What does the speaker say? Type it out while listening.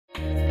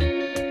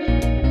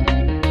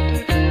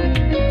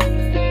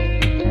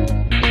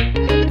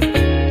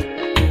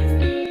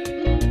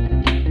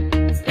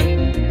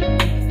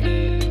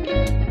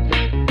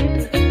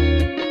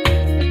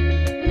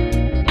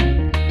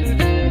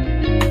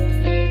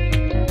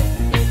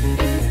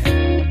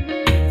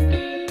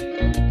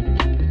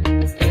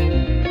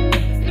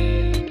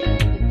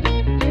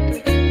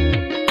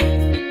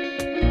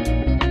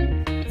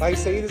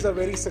is a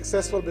very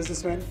successful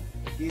businessman.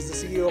 He is the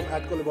CEO of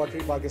Atco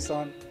Laboratory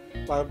Pakistan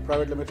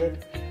Private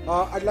Limited.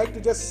 I'd like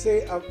to just say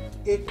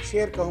एक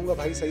शेर कहूँगा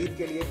भाई सईद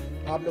के लिए.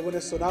 आप लोगों ने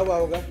सुना हुआ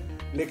होगा,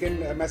 लेकिन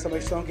मैं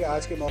समझता हूँ कि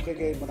आज के मौके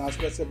के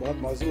मुनासिबत से बहुत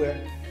मौजू है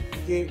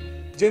कि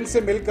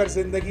जिनसे मिलकर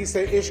ज़िंदगी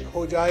से इश्क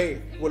हो जाए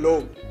वो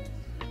लोग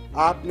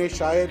आपने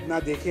शायद ना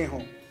देखे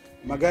हों,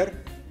 मगर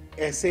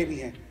ऐसे भी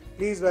हैं.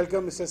 Please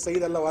welcome Mr.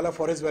 Saeed Allahwala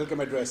for his welcome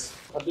address.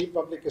 Habib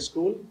Public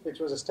School, which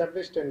was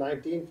established in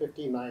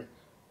 1959.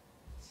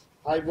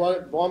 I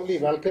warmly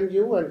welcome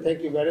you and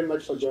thank you very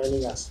much for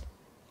joining us.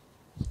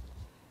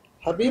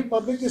 Habib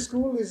Public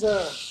School is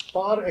a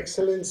par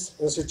excellence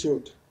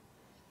institute.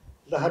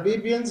 The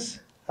Habibians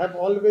have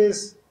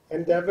always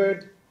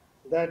endeavored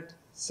that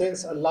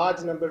since a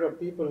large number of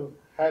people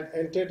had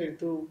entered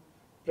into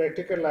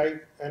practical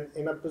life and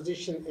in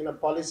a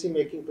policy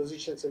making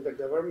positions in the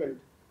government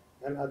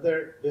and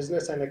other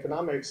business and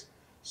economics,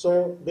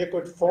 so they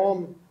could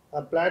form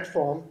a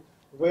platform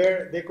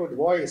where they could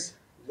voice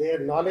their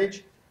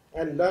knowledge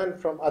and learn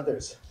from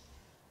others.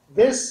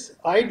 This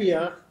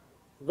idea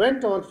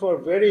went on for a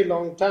very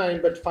long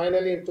time, but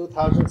finally in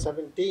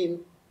 2017,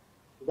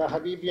 the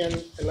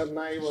Habibian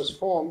alumni was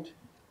formed,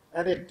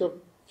 and it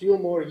took few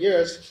more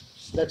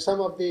years that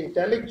some of the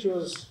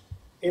intellectuals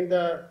in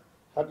the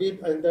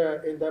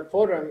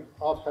forum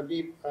of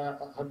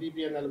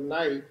Habibian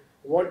alumni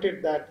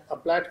wanted that a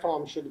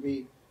platform should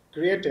be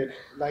created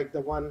like the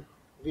one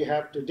we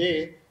have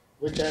today,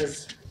 which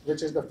is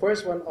the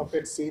first one of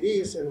its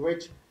series in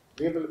which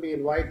we will be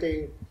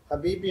inviting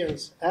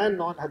Habibians and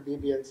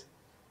non-Habibians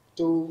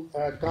to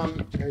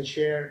come and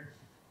share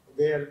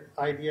their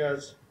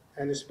ideas,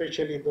 and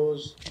especially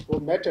those who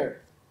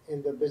matter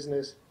in the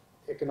business,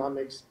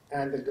 economics,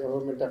 and the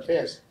government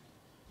affairs.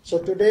 So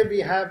today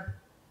we have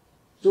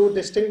two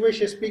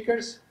distinguished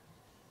speakers,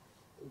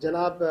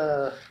 Janab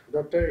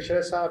Dr.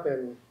 Ishra Saab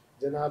and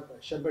Janab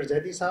Shabbar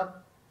Zaidi Saab.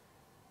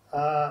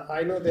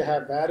 I know they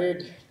have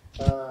varied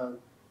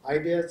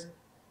ideas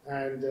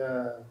and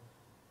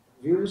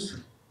views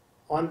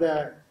on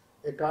the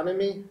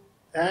economy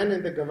and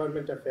in the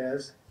government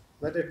affairs,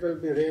 but it will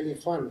be really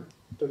fun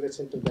to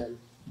listen to them.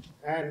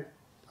 And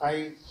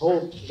I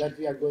hope that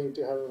we are going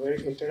to have a very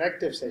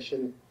interactive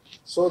session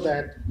so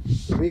that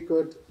we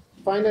could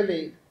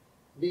finally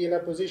be in a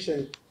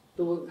position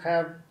to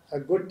have a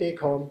good take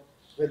home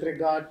with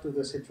regard to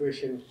the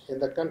situation in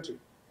the country.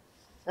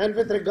 And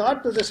with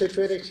regard to the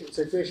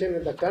situation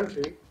in the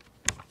country,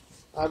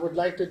 I would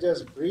like to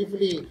just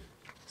briefly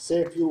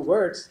say a few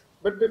words.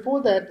 But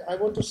before that, I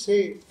want to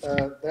say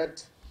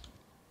that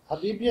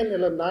Habibian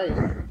alumni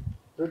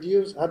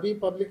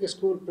Habib Public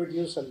School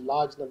produce a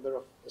large number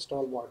of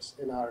stalwarts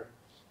in our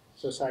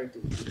society.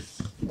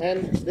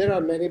 And there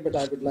are many, but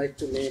I would like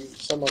to name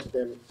some of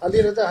them. Ali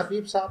Raza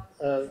Habib Saab,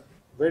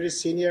 very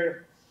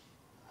senior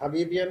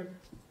Habibian.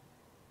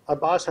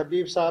 Abbas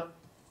Habib Saab,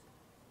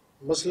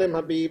 Muslim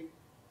Habib,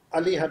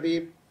 Ali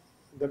Habib,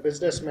 the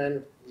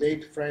businessman,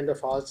 late friend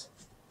of ours.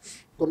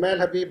 Kumail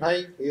Habib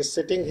Bhai, he is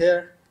sitting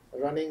here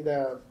running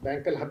the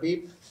Bankal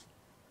Habib.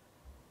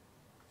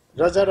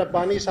 Raza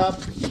Rabbani Saab,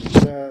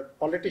 the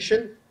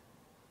politician.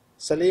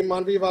 Salim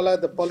Manviwala,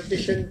 the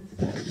politician.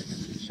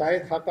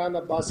 Shahid Hakan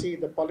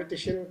Abbasi, the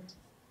politician.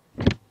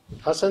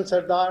 Hassan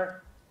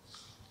Sardar,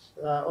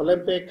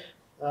 Olympic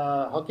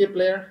hockey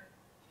player.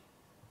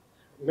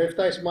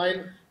 Miftah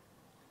Ismail,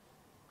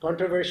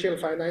 controversial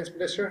finance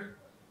minister.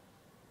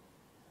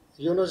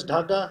 Yunus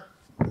Dhaga,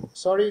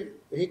 sorry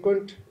he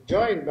couldn't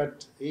join,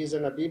 but he's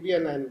an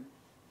Habibian and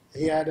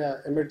he had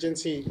an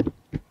emergency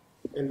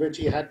in which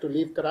he had to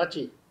leave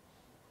Karachi.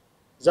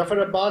 Zafar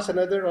Abbas,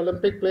 another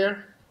Olympic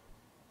player.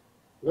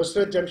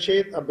 Nusrat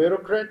Jamshed, a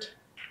bureaucrat.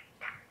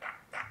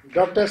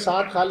 Dr.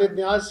 Saad Khalid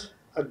Niaz,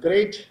 a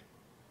great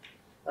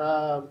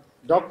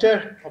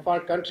doctor of our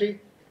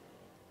country.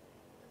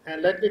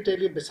 And let me tell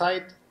you,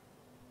 beside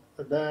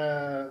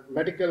the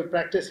medical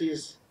practice he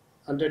is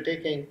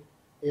undertaking,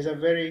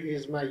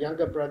 he's my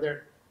younger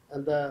brother,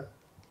 and the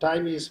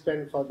time he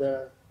spent for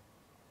the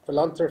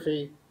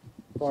philanthropy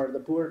for the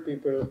poor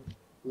people,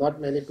 not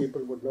many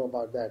people would know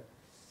about that.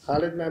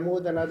 Khalid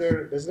Mahmood,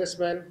 another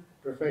businessman,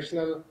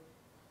 professional.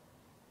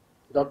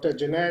 Dr.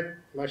 Junaid,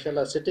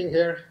 mashallah, sitting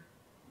here.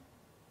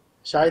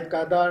 Shahid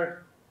Qadar,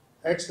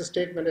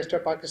 ex-State Minister,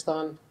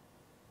 Pakistan.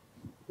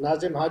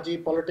 Nazim Haji,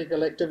 political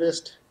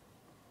activist.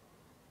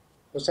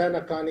 Hussain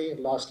Akani,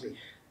 lastly.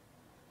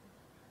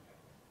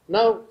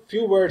 Now,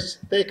 few words.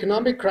 The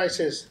economic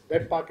crisis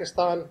that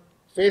Pakistan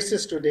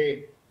faces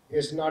today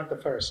is not the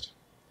first.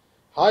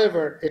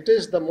 However, it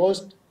is the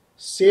most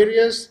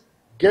serious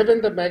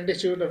given the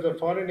magnitude of the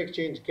foreign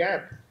exchange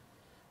gap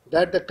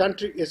that the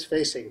country is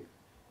facing.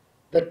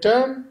 The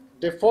term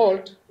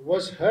default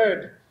was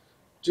heard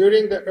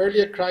during the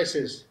earlier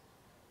crisis.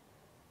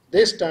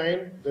 This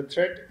time, the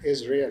threat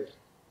is real,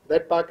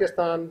 that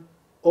Pakistan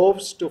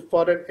owes to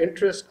foreign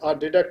interests are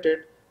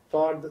deducted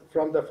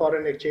from the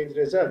foreign exchange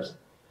reserves.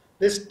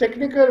 This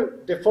technical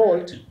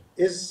default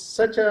is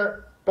such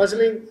a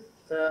puzzling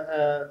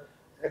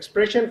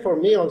expression for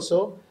me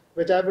also,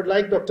 which I would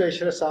like Dr.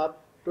 Ishra Saab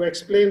to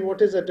explain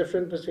what is the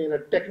difference between a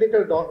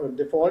technical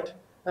default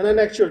and an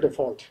actual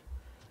default,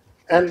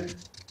 and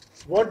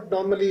what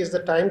normally is the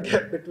time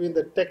gap between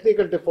the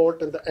technical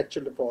default and the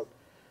actual default.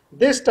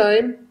 This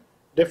time,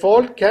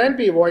 default can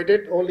be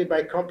avoided only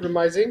by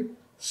compromising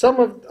some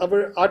of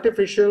our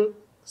artificial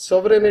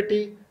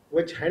sovereignty,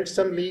 which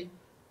handsomely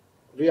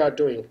we are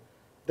doing.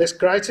 This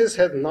crisis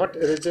has not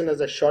arisen as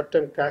a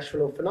short-term cash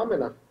flow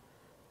phenomena.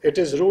 It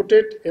is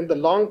rooted in the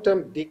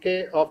long-term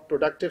decay of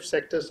productive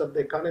sectors of the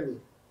economy.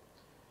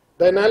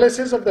 The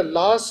analysis of the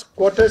last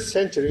quarter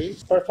century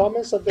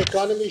performance of the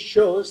economy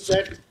shows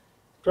that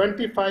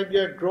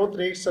 25-year growth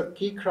rates of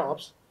key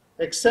crops,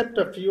 except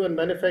a few in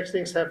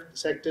manufacturing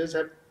sectors,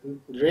 have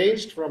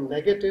ranged from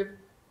negative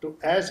to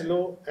as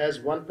low as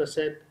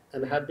 1%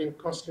 and have been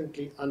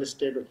constantly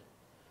unstable.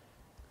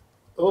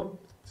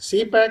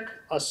 CPAC,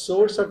 a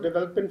source of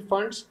development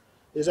funds,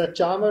 is a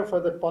charmer for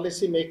the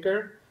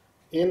policymaker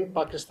in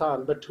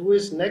Pakistan, but who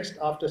is next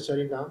after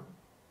Suriname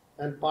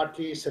and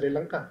partly Sri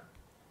Lanka?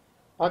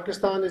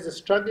 Pakistan is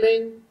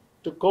struggling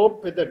to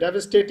cope with the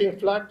devastating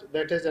flood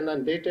that has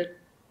inundated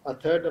a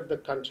third of the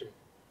country.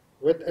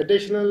 With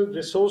additional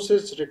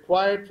resources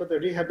required for the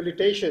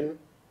rehabilitation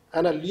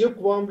and a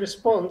lukewarm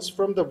response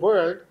from the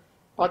world,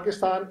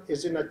 Pakistan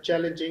is in a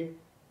challenging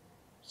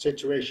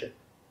situation.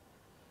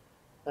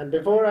 And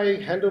before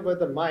I hand over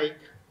the mic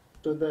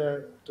to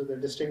the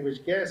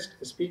distinguished guest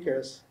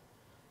speakers,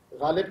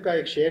 Ghalib का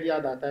एक शेर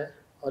याद आता है,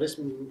 और इस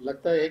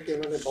लगता है कि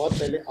उन्होंने बहुत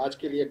पहले आज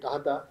के लिए कहा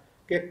था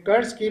कि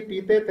कर्ज की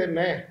पीते थे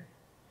मैं,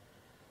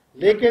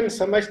 लेकिन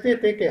समझते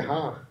थे कि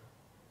हाँ,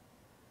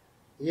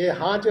 ये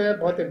हाँ जो है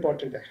बहुत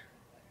इम्पोर्टेंट है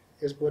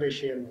इस पूरे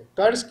शेर में.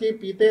 कर्ज की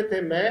पीते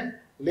थे मैं,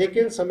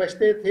 लेकिन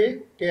समझते थे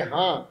कि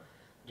हाँ,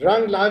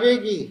 रंग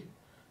लावेगी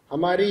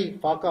हमारी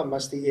फाका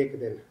मस्ती एक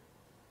दिन.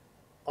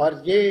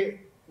 और ये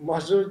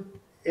मौजूद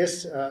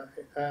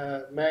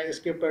मैं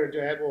इसके ऊपर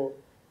जो है वो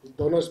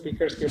दोनों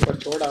स्पीकर्स के ऊपर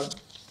छोड़ा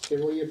कि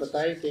वो ये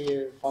बताएं कि ये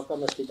फाका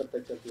मस्ती कब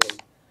तक चलती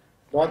रहेगी.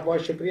 बहुत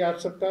बहुत शुक्रिया आप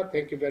सबका.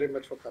 Thank you very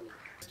much for coming.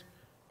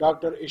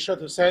 Dr.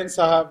 Ishrat Hussain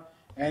Sahab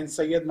and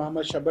Sayyid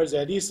Muhammad Shabar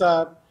Zaidi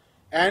Sahab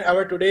and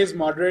our today's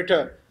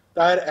moderator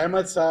Tahir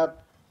Ahmed Sahab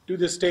to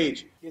the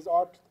stage. He has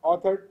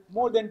authored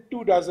more than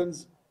 24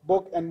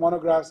 books and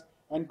monographs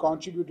and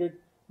contributed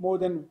more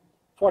than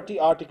 40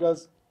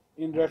 articles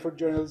in referred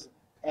journals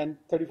and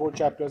 34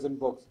 chapters in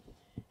books.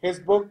 His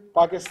book,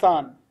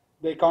 Pakistan,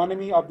 The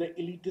Economy of the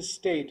Elitist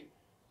State,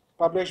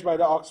 published by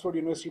the Oxford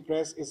University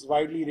Press, is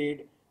widely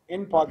read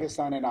in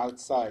Pakistan and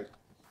outside.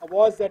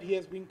 Awards that he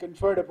has been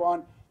conferred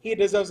upon, he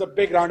deserves a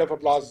big round of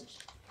applause.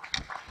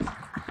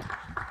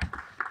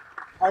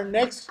 Our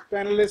next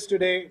panelist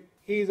today,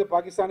 he is a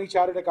Pakistani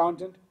chartered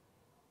accountant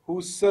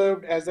who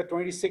served as the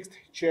 26th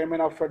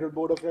chairman of Federal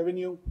Board of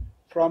Revenue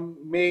from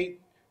May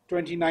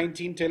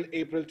 2019 till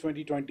April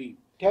 2020.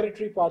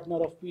 Territory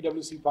partner of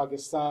PwC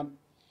Pakistan.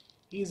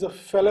 He is a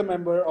fellow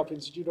member of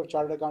Institute of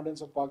Chartered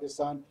Accountants of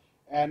Pakistan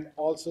and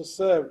also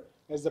served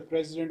as the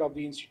president of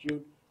the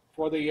Institute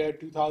for the year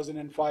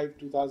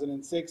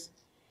 2005-2006.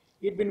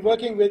 He'd been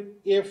working with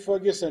A.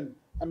 Ferguson,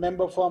 a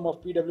member firm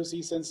of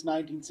PwC since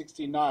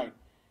 1969,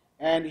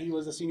 and he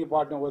was a senior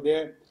partner over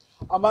there.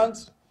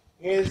 Amongst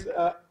his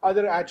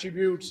other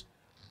attributes,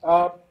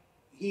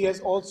 he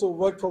has also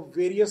worked for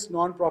various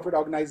non-profit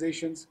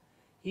organizations.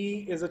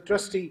 He is a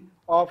trustee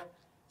of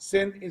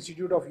Sindh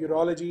Institute of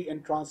Urology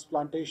and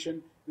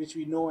Transplantation, which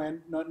we know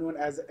and known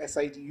as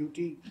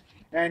SITUT,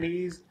 and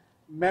he is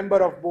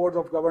member of board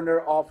of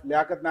governor of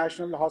Liaquat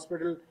National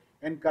Hospital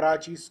and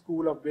Karachi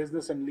School of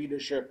Business and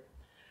Leadership.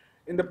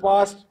 In the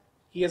past,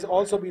 he has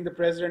also been the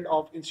president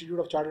of Institute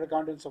of Chartered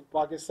Accountants of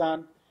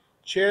Pakistan,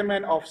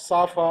 chairman of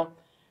SAFA.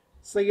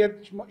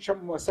 Sayyid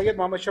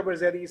Muhammad Shabar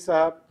Zaidi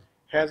Sahab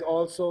has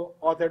also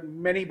authored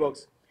many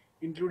books,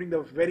 including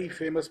the very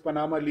famous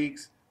Panama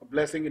Leaks, A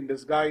Blessing in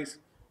Disguise,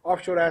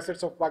 Offshore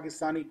Assets of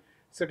Pakistani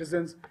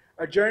Citizens,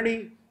 A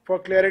Journey for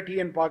Clarity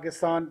in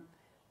Pakistan,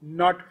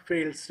 Not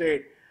Failed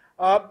State.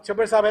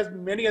 Shabar Sahab has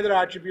many other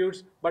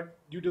attributes, but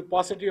due to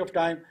paucity of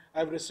time,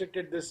 I've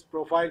restricted this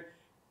profile.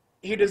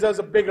 He deserves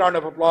a big round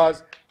of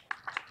applause,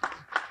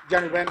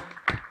 gentlemen.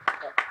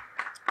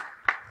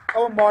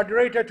 Our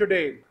moderator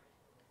today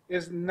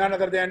is none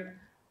other than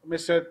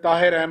Mr.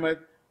 Tahir Ahmed,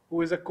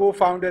 who is a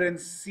co-founder and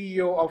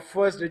CEO of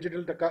First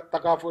Digital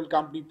Takaful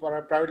Company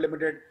Private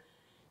Limited.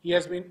 He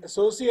has been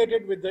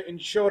associated with the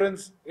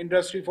insurance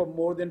industry for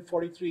more than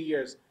 43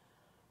 years.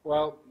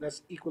 Well,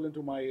 that's equivalent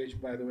to my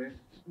age, by the way,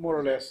 more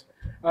or less.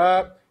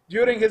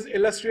 During his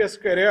illustrious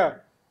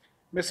career,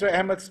 Mr.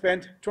 Ahmed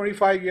spent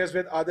 25 years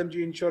with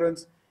Adamji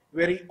Insurance,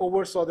 where he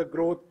oversaw the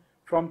growth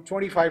from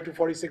 25 to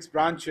 46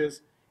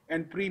 branches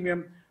and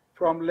premium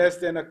from less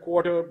than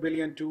 $250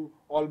 million to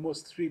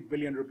almost 3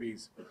 billion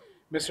rupees.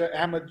 Mr.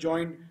 Ahmed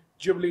joined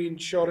Jubilee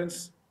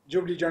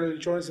General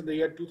Insurance in the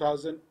year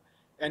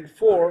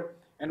 2004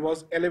 and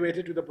was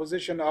elevated to the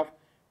position of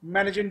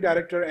Managing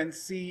Director and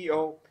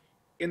CEO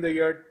in the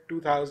year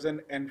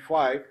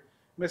 2005.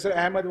 Mr.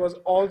 Ahmed was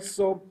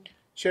also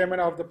chairman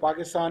of the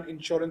Pakistan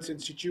Insurance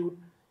Institute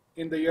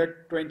in the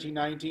year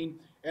 2019,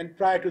 and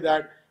prior to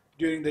that,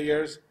 during the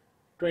years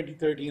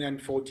 2013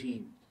 and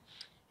 14.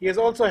 He has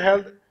also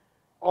held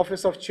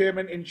office of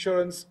Chairman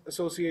Insurance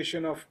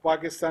Association of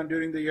Pakistan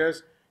during the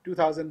years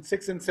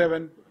 2006 and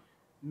 7,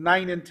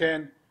 9 and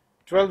 10,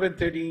 12 and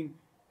 13,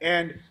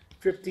 and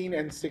 15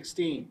 and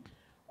 16.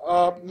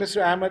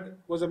 Mr. Ahmed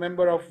was a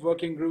member of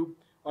working group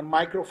on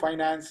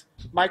microfinance,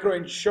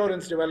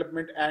 microinsurance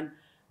development, and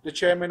the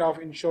chairman of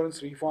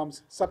Insurance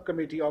Reforms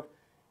Subcommittee of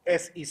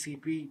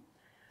SECP.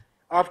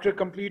 After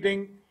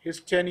completing his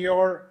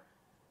tenure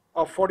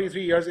of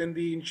 43 years in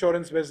the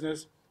insurance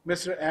business,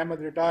 Mr.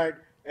 Ahmed retired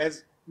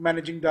as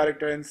Managing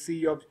Director and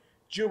CEO of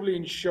Jubilee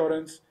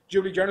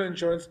General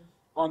Insurance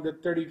on the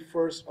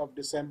 31st of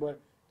December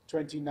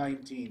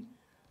 2019.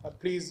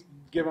 Please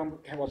give him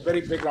a very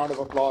big round of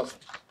applause.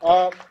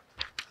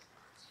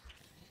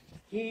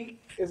 He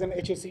is an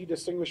HSC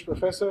Distinguished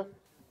Professor,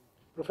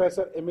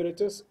 Professor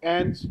Emeritus,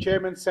 and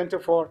Chairman Center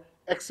for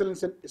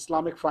Excellence in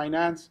Islamic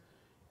Finance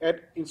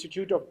at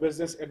Institute of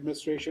Business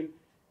Administration,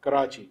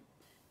 Karachi.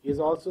 He has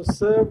also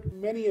served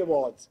many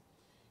awards.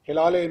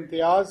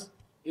 Hilal-e-Imtiaz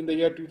in the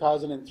year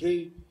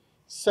 2003,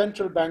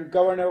 Central Bank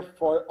Governor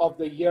of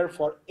the Year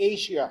for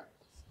Asia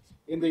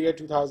in the year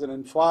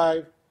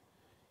 2005,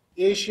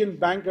 Asian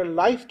Banker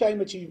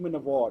Lifetime Achievement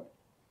Award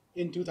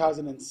in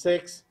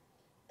 2006,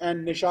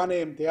 and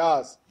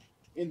Nishan-e-Imtiaz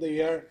in the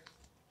year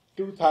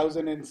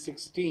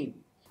 2016.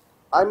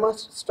 I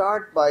must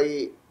start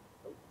by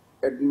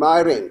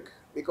admiring,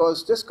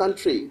 because this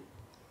country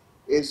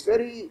is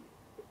very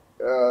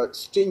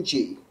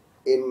stingy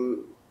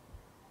in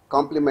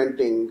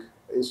complimenting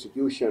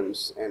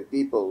institutions and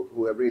people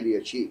who have really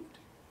achieved,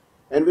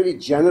 and very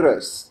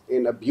generous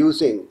in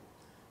abusing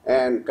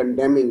and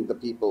condemning the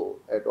people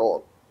at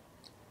all.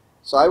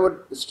 So I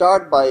would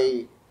start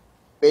by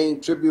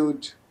paying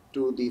tribute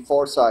to the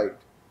foresight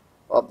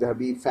of the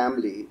Habib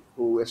family,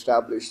 who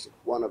established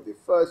one of the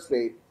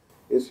first-rate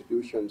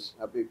institutions,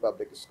 Habib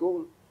Public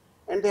School,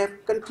 and they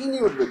have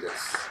continued with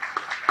this.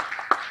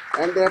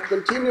 And they have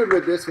continued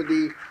with this with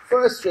the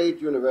first-rate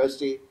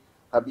university,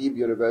 Habib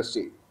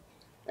University.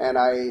 And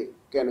I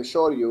can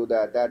assure you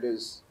that that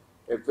is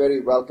a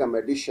very welcome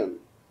addition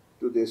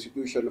to the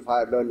institution of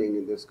higher learning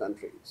in this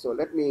country. So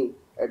let me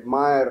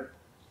admire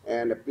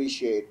and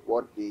appreciate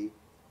what the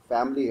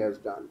family has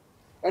done.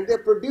 And they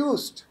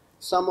produced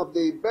some of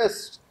the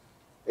best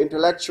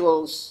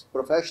intellectuals,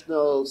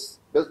 professionals,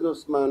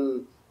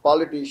 businessmen,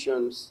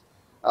 politicians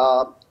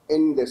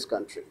in this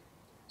country.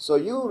 So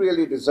you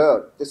really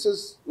deserve. This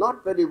is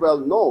not very well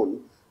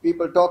known.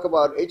 People talk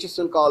about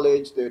HSN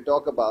College, they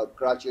talk about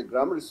Karachi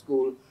Grammar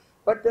School,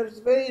 but there is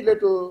very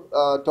little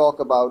talk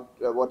about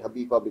what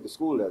Habib Public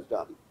School has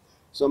done.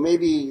 So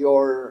maybe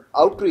your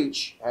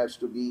outreach has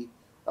to be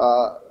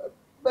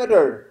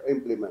better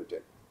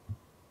implemented.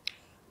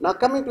 Now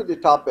coming to the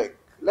topic,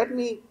 let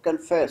me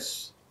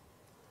confess,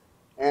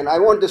 and I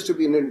want this to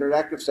be an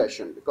interactive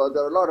session because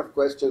there are a lot of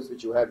questions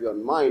which you have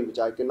in mind which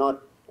I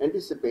cannot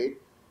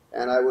anticipate,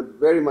 and I would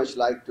very much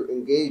like to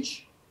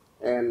engage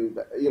and,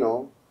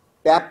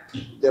 tap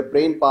the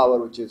brain power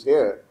which is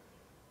here.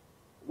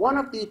 One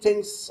of the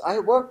things, I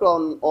worked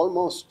on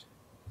almost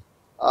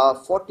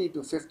 40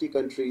 to 50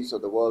 countries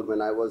of the world when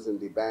I was in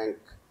the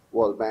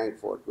World Bank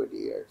for 20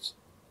 years.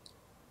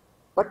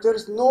 But there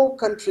is no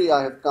country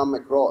I have come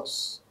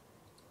across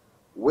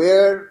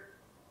where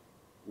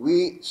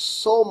we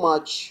so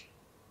much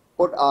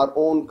put our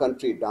own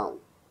country down.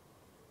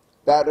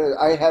 That is,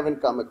 I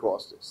haven't come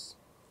across this.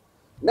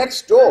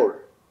 Next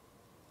door,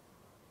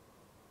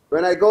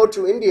 when I go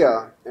to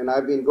India, and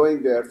I've been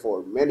going there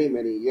for many,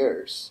 many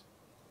years,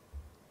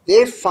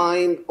 they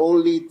find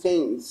only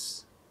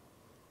things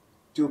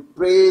to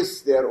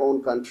praise their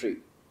own country,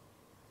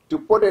 to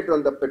put it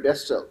on the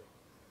pedestal.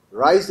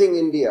 Rising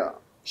India,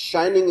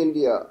 shining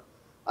India.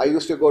 I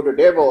used to go to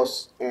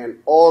Davos, and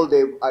all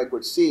I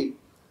could see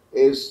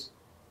is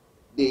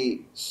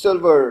the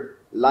silver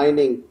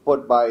lining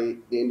put by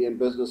the Indian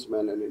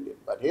businessmen and Indian.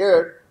 But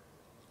here,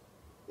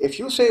 if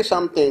you say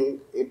something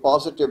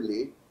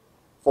positively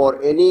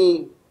for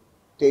anything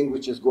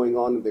which is going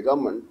on in the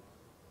government,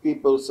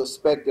 people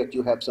suspect that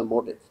you have some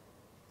motive.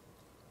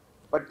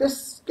 But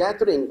this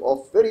gathering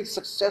of very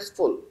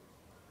successful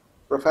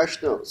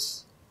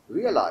professionals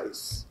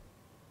realize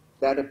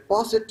that a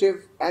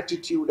positive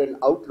attitude and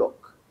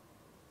outlook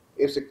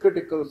is a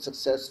critical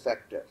success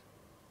factor,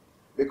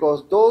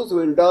 because those who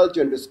indulge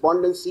in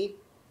despondency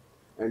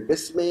and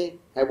dismay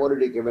have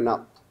already given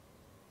up.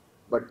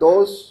 But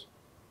those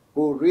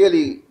who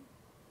really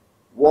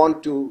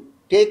want to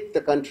take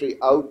the country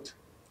out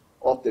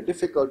of the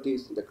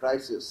difficulties and the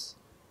crisis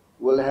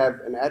will have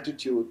an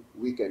attitude,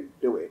 we can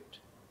do it.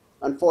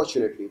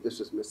 Unfortunately, this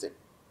is missing.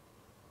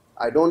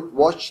 I don't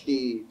watch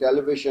the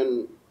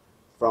television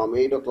from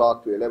 8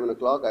 o'clock to 11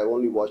 o'clock. I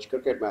only watch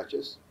cricket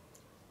matches.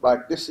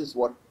 But this is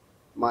what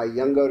my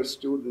younger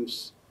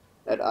students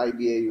at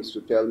IBA used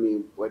to tell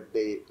me when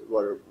they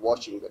were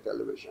watching the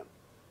television.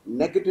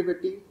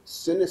 Negativity,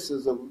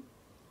 cynicism,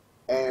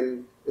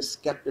 and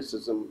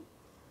skepticism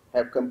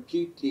have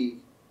completely,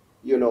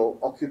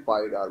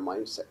 occupied our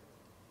mindset.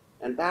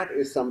 And that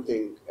is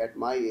something at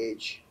my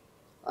age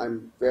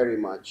I'm very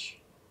much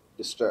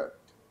disturbed.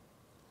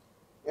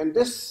 And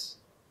this,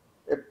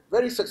 a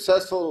very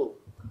successful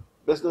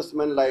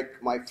businessman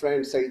like my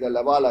friend Saeed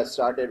Al-Awala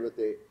started with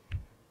a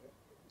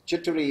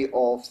jittery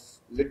of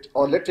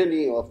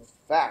litany of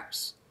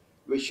facts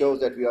which shows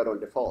that we are on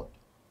default.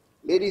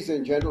 Ladies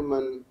and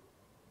gentlemen,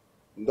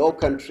 no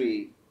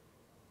country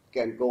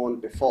can go on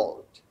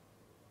default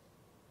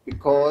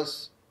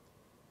because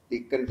the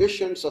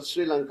conditions of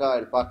Sri Lanka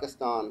and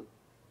Pakistan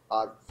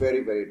are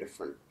very, very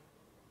different.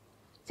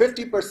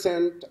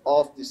 50%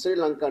 of the Sri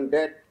Lankan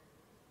debt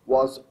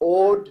was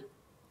owed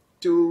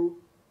to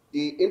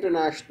the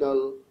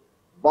international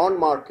bond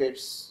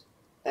markets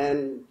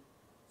and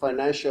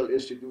financial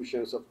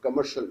institutions of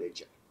commercial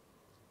nature.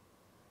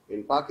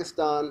 In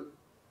Pakistan,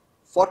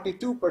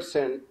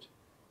 42%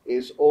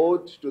 is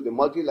owed to the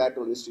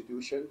multilateral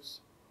institutions,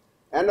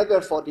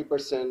 another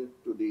 40%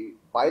 to the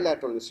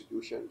bilateral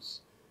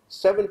institutions,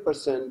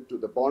 7% to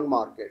the bond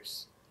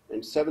markets,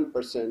 and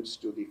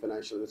 7% to the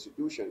financial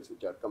institutions,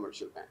 which are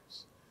commercial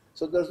banks.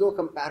 So there's no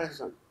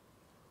comparison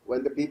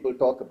when the people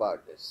talk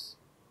about this.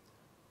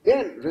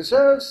 Then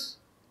reserves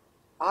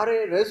are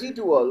a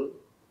residual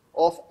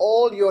of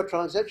all your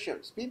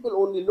transactions. People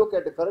only look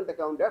at the current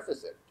account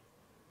deficit.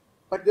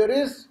 But there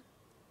is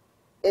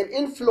an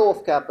inflow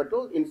of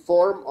capital in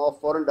form of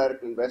foreign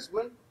direct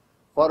investment,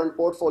 foreign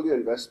portfolio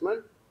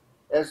investment,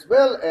 as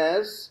well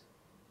as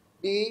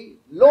the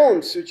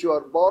loans which you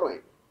are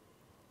borrowing.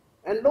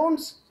 And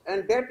loans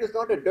and debt is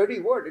not a dirty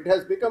word. It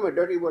has become a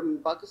dirty word in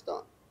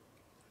Pakistan.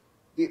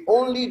 The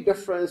only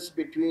difference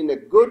between a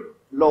good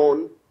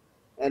loan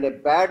and a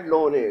bad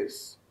loan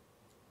is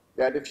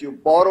that if you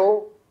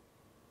borrow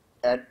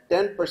at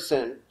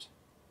 10%,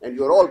 and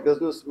you're all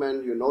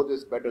businessmen, you know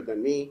this better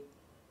than me,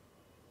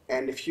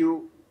 and if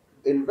you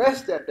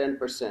invest that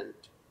 10%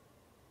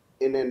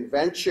 in a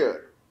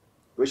venture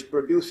which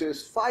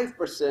produces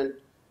 5%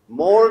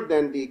 more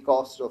than the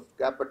cost of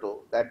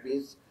capital, that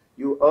means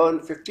you earn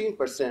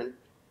 15%,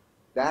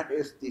 that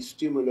is the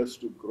stimulus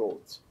to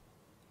growth.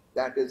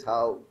 That is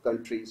how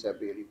countries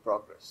have really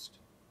progressed.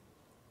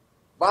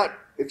 But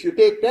if you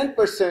take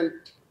 10%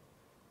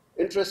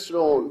 interest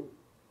loan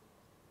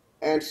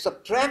and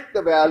subtract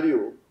the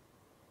value,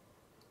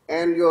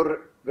 and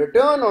your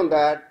return on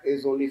that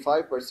is only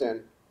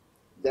 5%,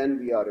 then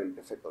we are in a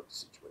difficult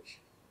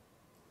situation.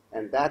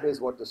 And that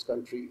is what this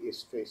country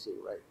is facing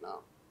right now.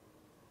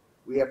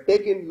 We have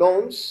taken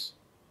loans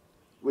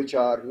which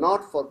are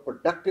not for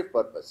productive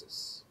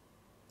purposes.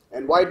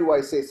 And why do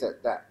I say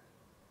that?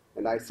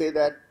 And I say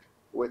that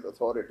with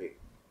authority.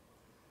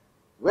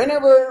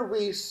 Whenever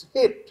we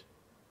hit,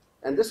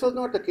 and this was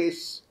not the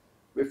case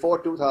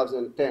before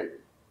 2010,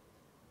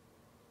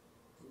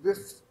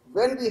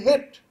 when we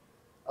hit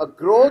a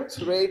growth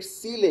rate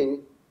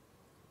ceiling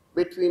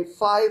between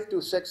 5 to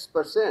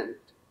 6%,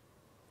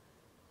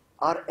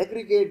 our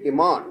aggregate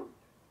demand,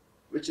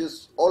 which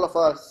is all of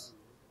us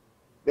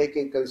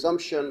making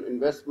consumption,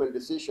 investment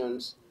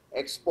decisions,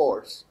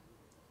 exports,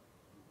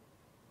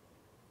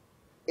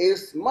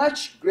 is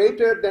much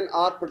greater than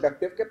our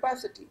productive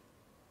capacity.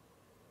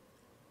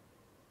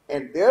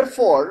 And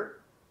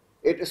therefore,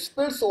 it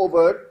spills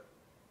over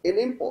in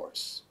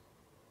imports.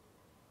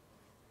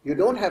 You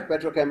don't have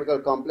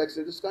petrochemical complex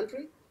in this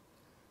country.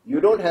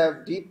 You don't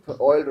have deep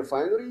oil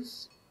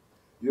refineries.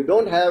 You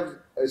don't have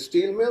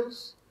steel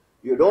mills.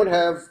 You don't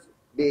have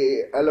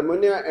the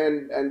alumina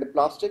and the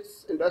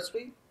plastics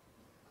industry,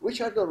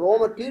 which are the raw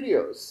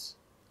materials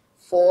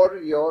for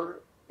your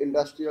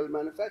industrial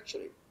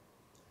manufacturing.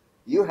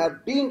 You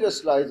have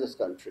deindustrialized this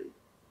country,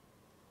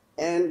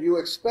 and you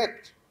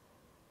expect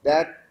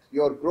that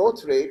your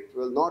growth rate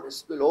will not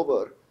spill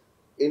over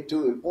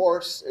into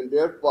imports and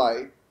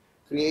thereby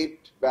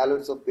create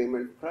balance of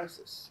payment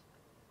crisis.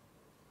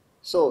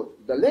 So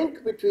the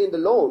link between the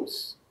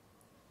loans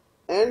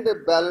and the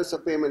balance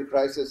of payment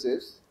crisis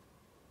is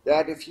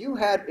that if you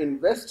had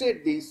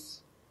invested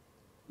these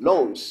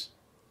loans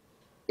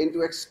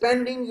into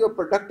expanding your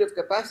productive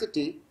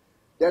capacity,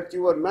 that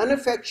you were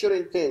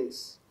manufacturing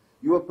things,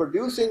 you were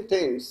producing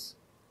things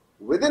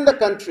within the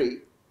country,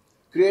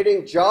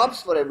 creating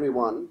jobs for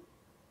everyone,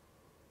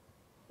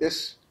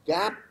 this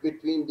gap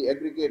between the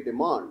aggregate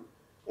demand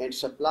and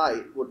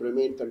supply would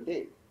remain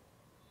contained.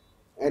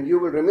 And you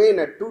will remain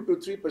at 2 to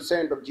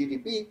 3% of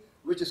GDP,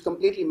 which is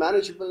completely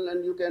manageable,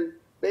 and you can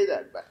pay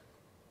that back.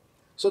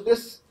 So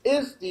this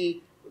is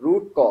the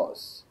root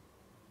cause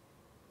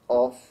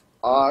of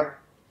our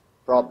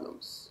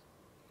problems.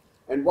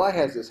 And why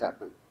has this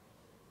happened?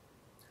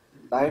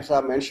 Tahir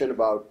Saab mentioned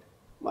about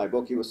my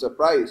book. He was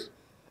surprised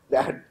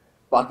that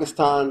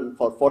Pakistan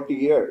for 40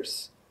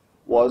 years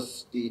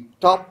was the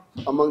top,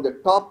 among the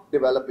top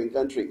developing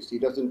countries. He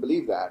doesn't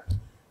believe that.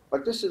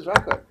 But this is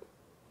record.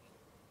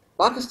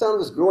 Pakistan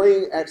was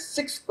growing at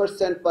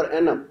 6% per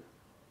annum.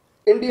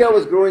 India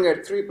was growing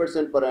at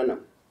 3% per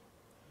annum.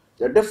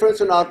 The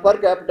difference in our per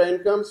capita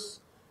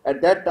incomes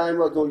at that time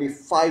was only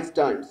 5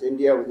 times.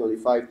 India was only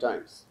 5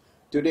 times.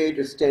 Today it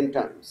is 10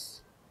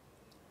 times.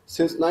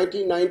 Since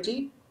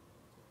 1990,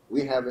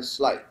 we have a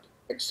slight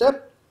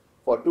except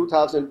for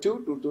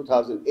 2002 to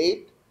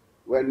 2008,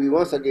 when we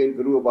once again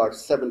grew about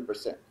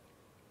 7%.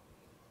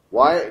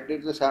 Why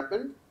did this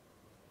happen?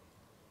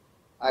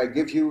 I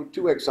give you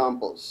two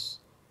examples,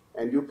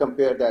 and you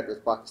compare that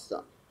with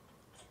Pakistan.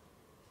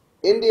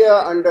 India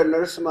under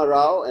Narasimha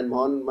Rao and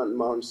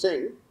Manmohan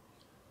Singh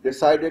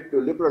decided to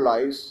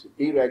liberalize,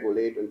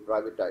 deregulate, and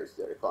privatize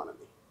their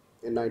economy.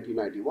 In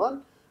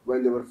 1991,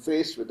 when they were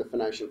faced with the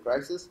financial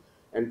crisis,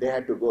 and they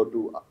had to go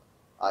to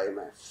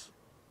IMF.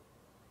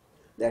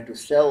 They had to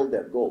sell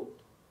their gold.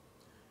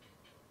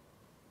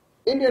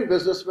 Indian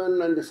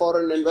businessmen and the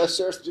foreign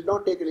investors did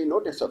not take any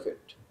notice of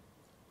it.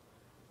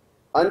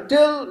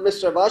 Until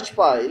Mr.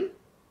 Vajpayee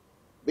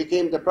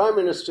became the Prime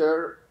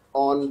Minister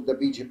on the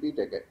BJP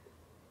ticket.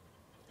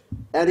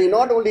 And he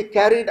not only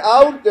carried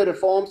out the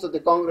reforms of the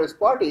Congress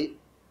Party,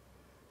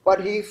 but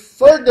he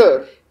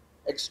further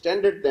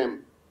extended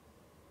them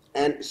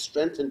and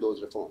strengthened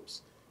those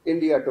reforms.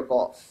 India took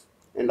off.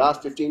 In the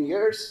last 15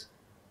 years,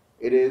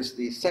 it is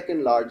the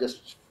second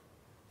largest,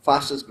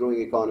 fastest growing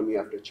economy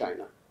after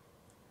China.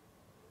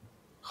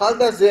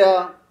 Khalda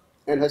Zia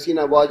and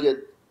Hasina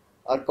Wajid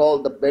are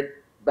called the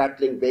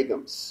battling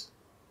Begums.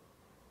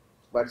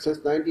 But since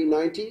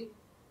 1990,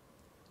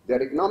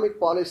 their economic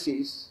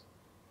policies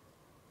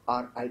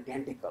are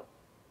identical.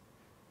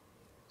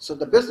 So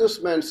the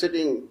businessmen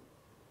sitting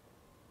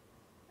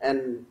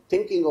and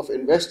thinking of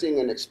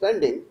investing and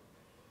expanding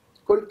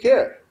couldn't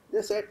care.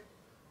 They said,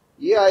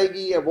 ये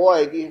आएगी या वो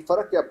आएगी,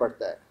 फर्क क्या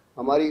पड़ता है?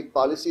 हमारी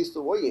policies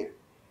तो वही हैं.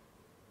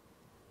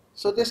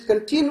 So this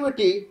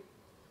continuity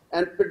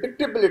and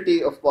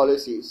predictability of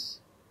policies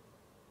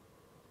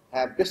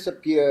have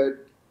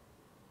disappeared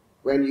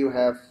when you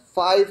have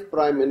 5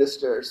 prime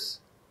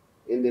ministers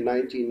in the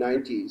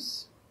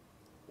 1990s,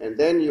 and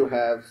then you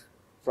have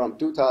from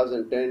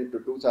 2010 to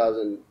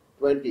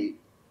 2020,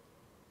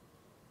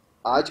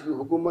 आज भी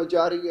हुकूमत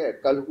जारी है,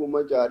 कल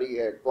हुकूमत जारी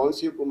है, कौन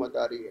सी हुकूमत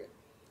आ रही है?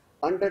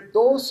 Under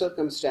those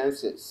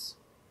circumstances,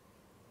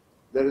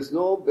 there is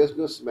no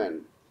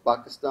businessman,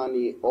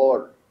 Pakistani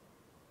or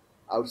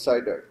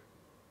outsider,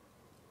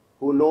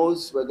 who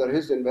knows whether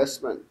his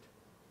investment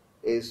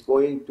is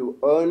going to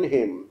earn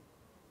him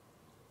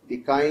the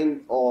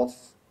kind of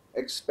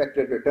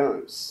expected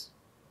returns,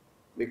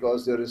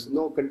 because there is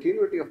no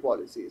continuity of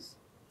policies,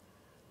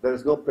 there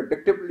is no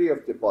predictability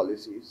of the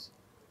policies,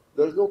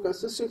 there is no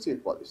consistency in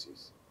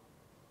policies.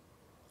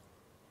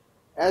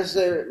 As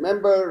a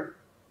member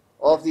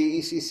of the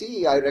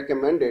ECC, I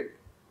recommended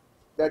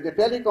that the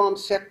telecom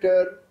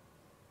sector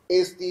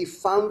is the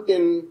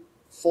fountain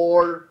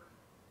for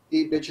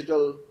the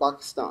digital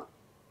Pakistan.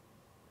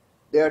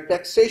 Their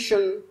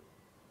taxation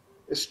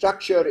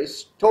structure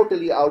is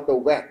totally out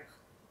of whack.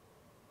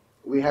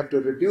 We have to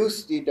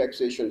reduce the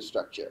taxation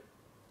structure.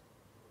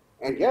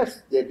 And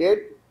yes, they did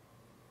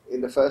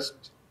in the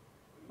first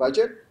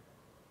budget,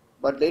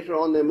 but later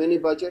on the mini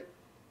budget,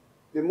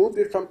 they moved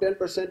it from 10%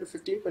 to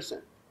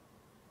 15%.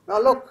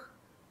 Now look,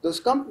 those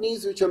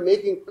companies which are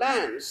making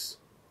plans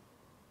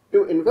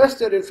to invest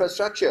their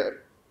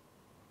infrastructure,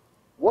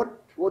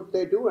 what would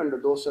they do under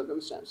those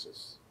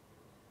circumstances?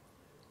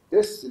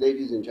 This,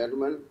 ladies and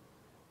gentlemen,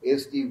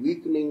 is the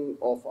weakening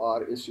of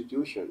our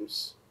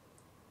institutions,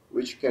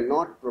 which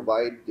cannot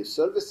provide the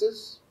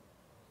services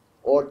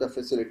or the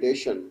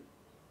facilitation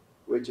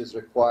which is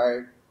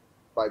required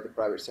by the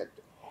private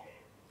sector.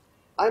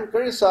 I'm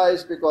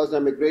criticized because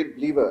I'm a great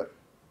believer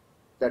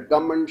that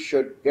government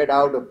should get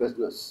out of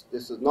business.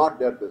 This is not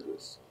their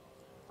business.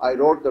 I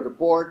wrote the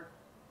report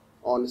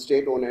on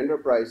state-owned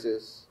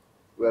enterprises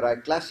where I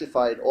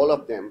classified all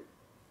of them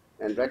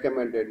and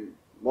recommended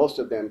most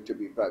of them to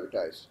be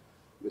privatized.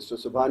 Mr.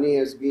 Subhani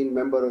has been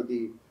member of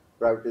the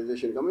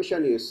Privatization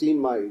Commission. He has seen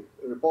my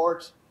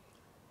reports,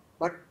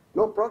 but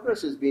no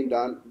progress has been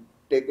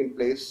taken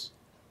place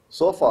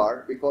so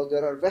far because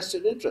there are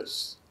vested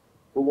interests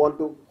who want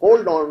to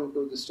hold on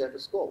to the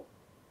status quo.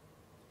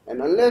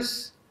 And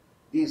unless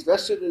these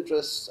vested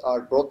interests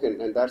are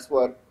broken, and that's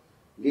what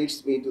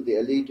leads me to the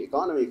elite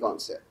economy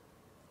concept.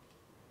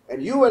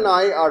 And you and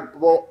I are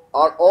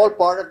all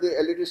part of the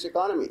elitist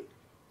economy.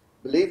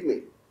 Believe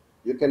me,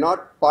 you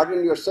cannot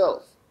pardon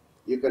yourself.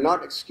 You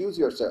cannot excuse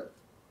yourself.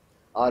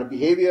 Our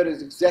behavior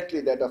is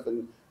exactly that of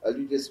an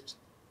elitist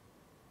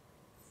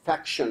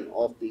faction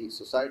of the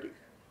society.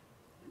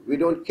 We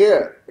don't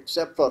care,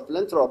 except for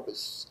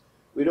philanthropists.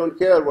 We don't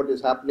care what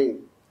is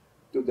happening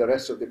to the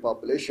rest of the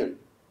population.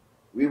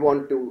 We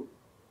want to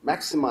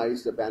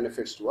maximize the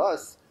benefits to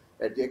us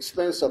at the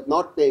expense of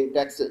not paying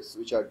taxes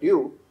which are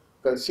due,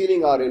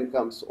 concealing our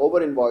incomes,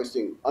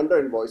 over-invoicing,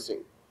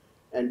 under-invoicing,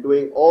 and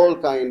doing all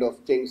kind of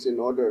things in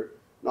order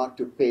not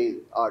to pay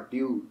our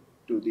due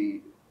to the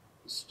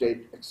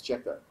state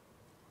exchequer.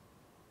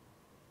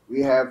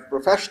 We have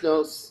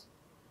professionals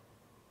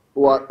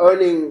who are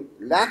earning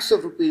lakhs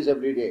of rupees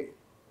every day,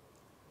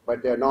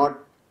 but they're not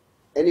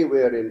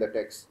anywhere in the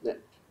tax net.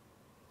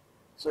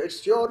 So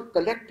it's your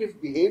collective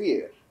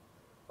behavior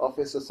of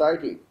a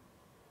society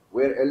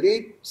where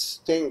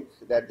elites think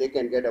that they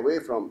can get away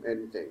from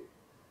anything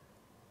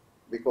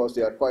because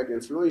they are quite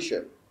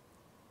influential,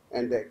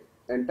 and the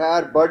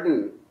entire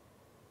burden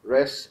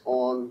rests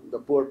on the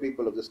poor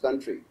people of this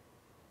country.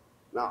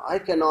 Now, I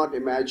cannot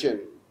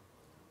imagine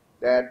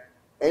that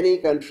any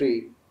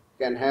country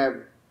can have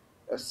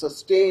a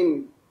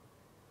sustained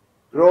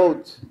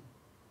growth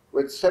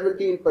with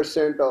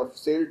 17% of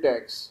sale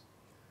tax,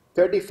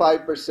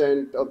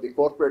 35% of the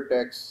corporate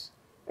tax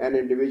and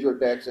individual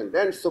tax, and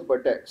then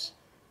super tax.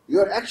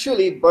 You are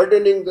actually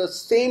burdening the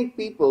same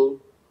people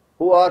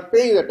who are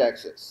paying the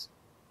taxes.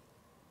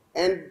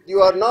 And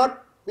you are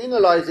not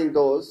penalizing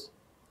those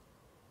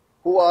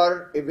who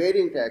are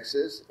evading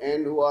taxes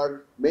and who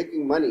are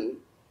making money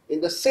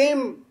in the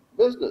same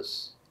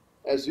business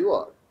as you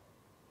are.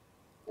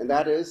 And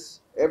that is,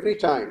 every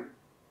time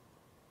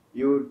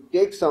you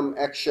take some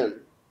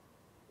action,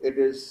 it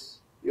is,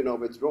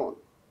 withdrawn.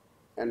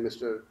 And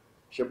Mr.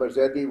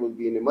 Shabarzadi will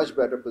be in a much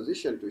better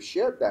position to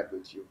share that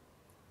with you.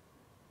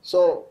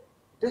 So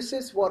this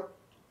is what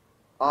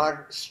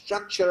our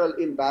structural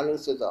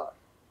imbalances are.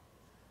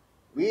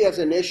 We as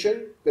a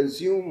nation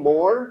consume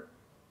more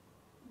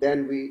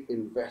than we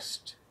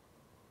invest.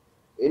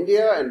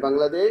 India and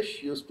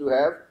Bangladesh used to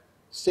have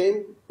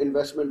same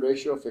investment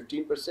ratio of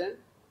 15%.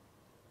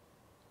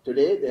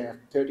 Today they have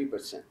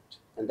 30%.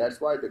 And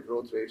that's why the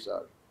growth rates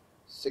are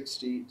 6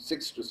 to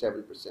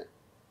 7%.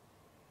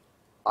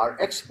 Our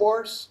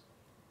exports,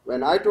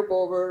 when I took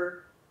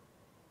over,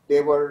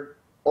 they were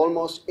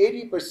almost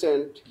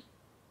 80%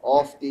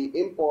 of the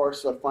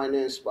imports were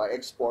financed by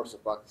exports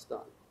of Pakistan.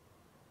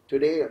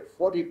 Today,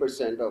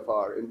 40% of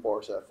our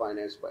imports are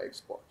financed by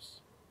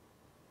exports.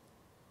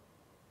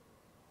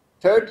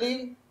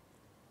 Thirdly,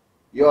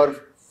 your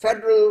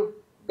federal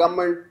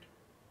government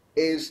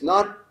is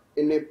not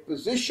in a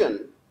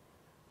position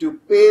to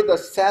pay the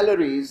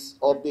salaries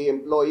of the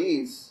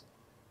employees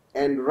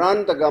and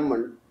run the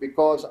government,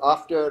 because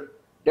after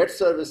debt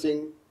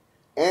servicing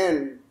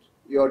and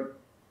your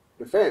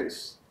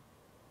defense,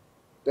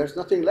 there's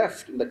nothing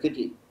left in the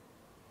kitty.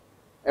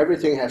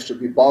 Everything has to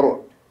be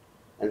borrowed,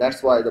 and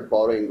that's why the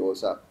borrowing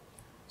goes up.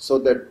 So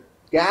the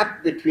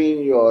gap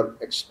between your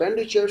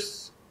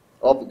expenditures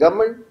of the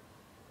government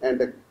and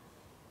the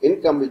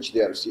income which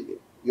they are receiving,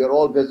 you're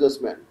all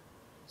businessmen.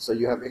 So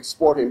you have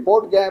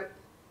export-import gap,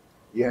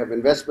 you have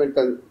investment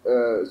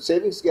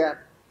savings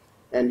gap,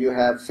 and you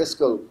have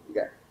fiscal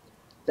gap.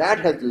 That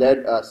has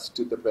led us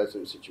to the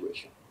present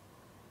situation.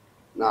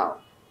 Now,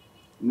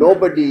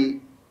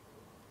 nobody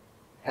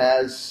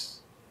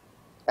has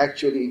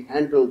actually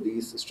handled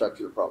these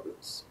structural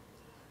problems,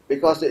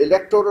 because the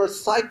electoral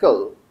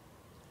cycle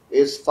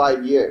is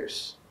 5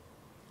 years,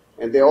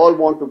 and they all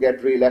want to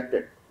get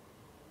re-elected.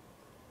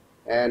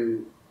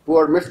 And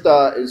poor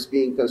Miftah is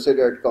being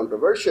considered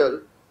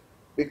controversial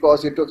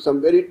because he took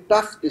some very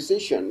tough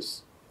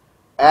decisions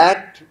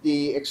at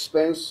the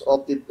expense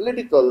of the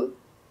political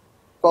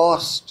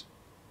cost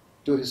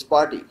to his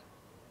party.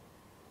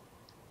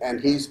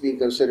 And he's being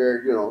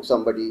considered,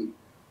 somebody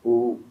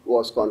who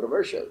was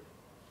controversial.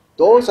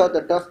 Those are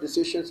the tough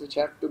decisions which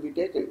have to be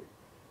taken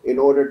in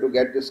order to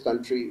get this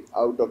country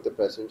out of the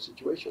present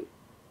situation.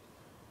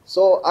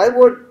 So I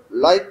would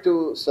like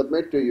to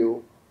submit to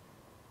you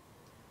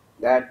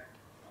that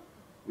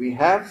we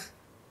have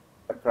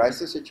a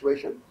crisis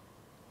situation,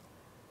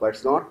 but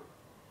it's not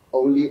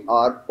only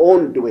our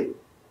own doing.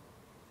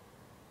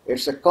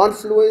 It's a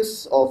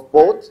confluence of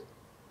both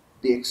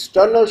the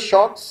external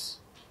shocks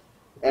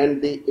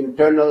and the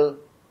internal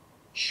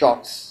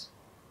shocks.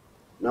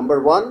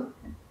 Number one,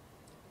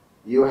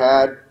 you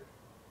had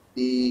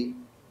the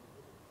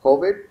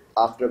COVID,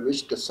 after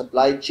which the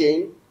supply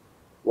chain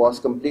was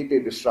completely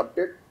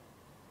disrupted.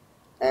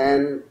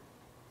 And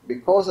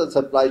because of the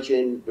supply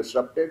chain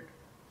disrupted,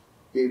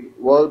 the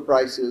world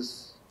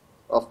prices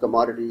of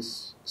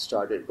commodities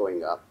started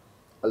going up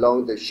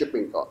along the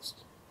shipping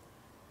cost.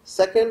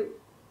 Second,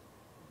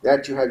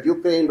 that you have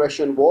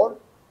Ukraine-Russian war,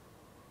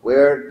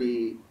 where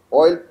the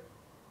oil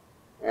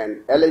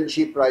and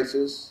LNG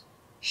prices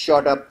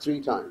shot up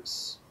 3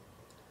 times,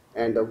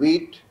 and the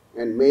wheat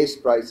and maize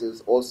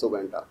prices also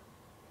went up.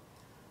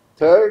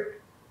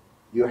 Third,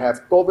 you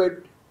have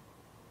COVID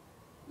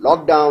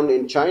lockdown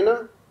in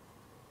China,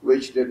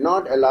 which did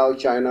not allow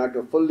China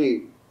to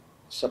fully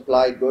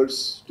supply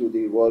goods to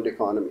the world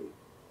economy.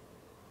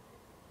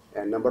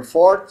 And number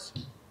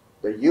 4th,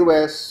 the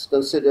US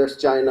considers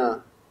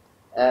China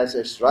as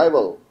its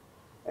rival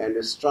and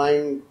is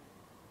trying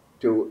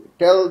to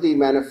tell the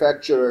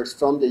manufacturers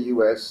from the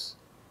US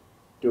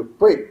to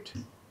quit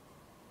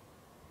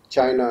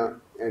China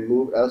and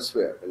move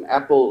elsewhere. And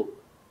Apple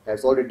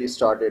has already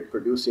started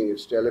producing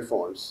its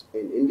telephones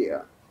in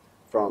India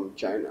from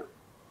China.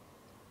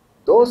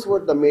 Those were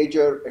the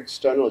major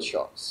external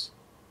shocks.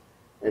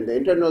 And the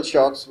internal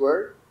shocks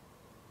were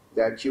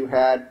that you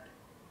had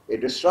a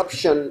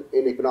disruption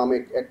in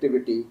economic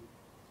activity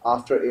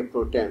after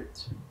April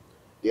 10th.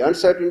 The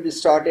uncertainty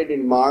started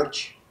in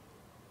March,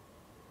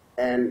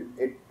 and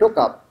it took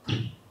up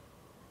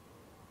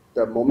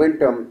the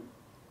momentum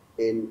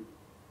in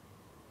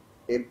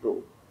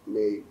April,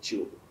 May,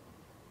 June.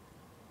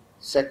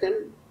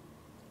 Second,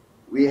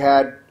 we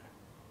had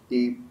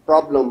the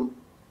problem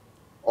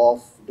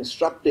of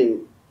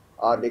disrupting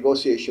our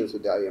negotiations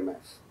with the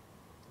IMF,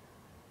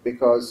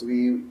 because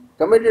we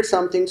committed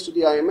some things to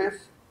the IMF,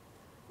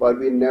 but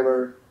we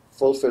never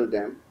fulfilled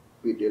them,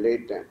 we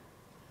delayed them.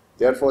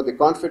 Therefore, the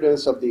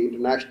confidence of the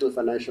international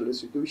financial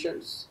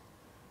institutions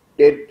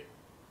did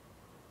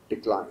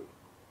decline.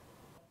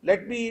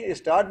 Let me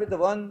start with the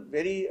one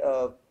very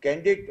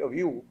candid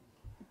view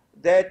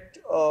that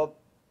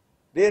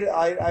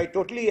I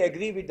totally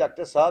agree with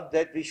Dr. Saab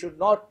that we should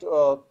not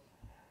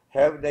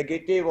have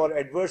negative or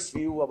adverse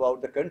view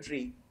about the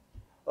country,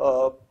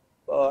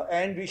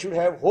 and we should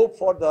have hope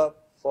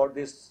for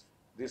this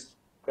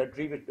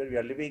country where we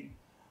are living.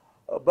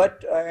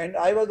 And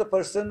I was the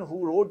person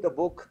who wrote the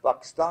book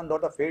Pakistan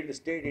Not a Failed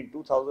State in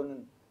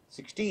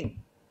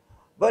 2016.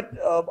 But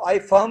I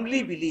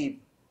firmly believe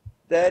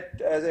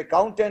that as an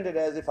accountant and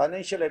as a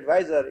financial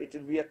advisor, it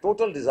will be a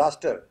total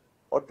disaster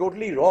or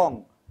totally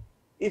wrong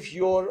if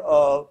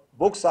your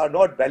books are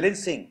not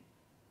balancing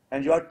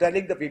and you are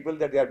telling the people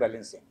that they are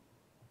balancing.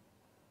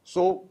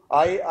 So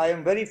I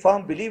am very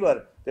firm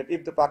believer that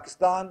if the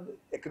Pakistan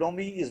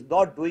economy is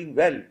not doing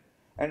well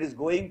and is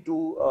going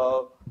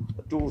to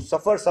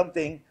suffer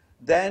something,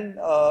 then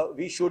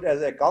we should,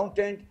 as an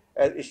accountant,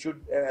 as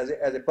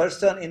a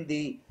person in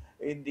the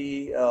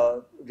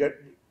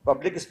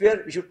public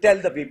sphere, we should tell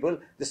the people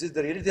this is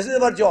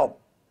our job.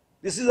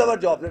 This is our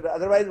job.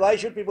 Otherwise, why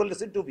should people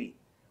listen to me?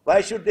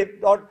 Why should they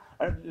not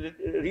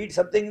read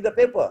something in the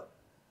paper?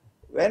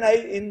 When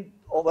on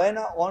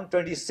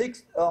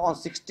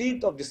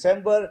 16th of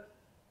December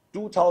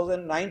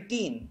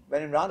 2019,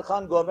 when Imran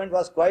Khan government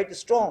was quite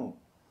strong,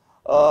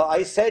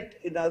 I said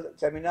in a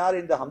seminar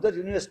in the Hamdard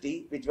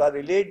University, which was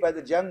relayed by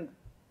the young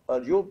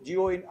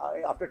Geo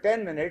after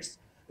 10 minutes,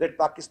 that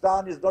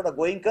Pakistan is not a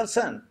going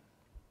concern.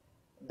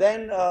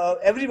 Then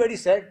everybody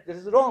said this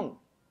is wrong.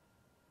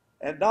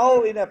 And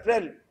now in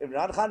April,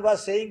 Imran Khan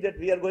was saying that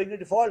we are going to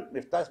default.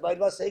 Miftah Ismail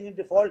was saying in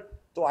default.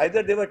 So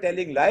either they were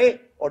telling lie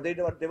or they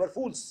were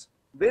fools.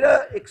 मेरा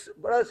एक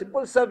बड़ा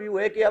simple सा view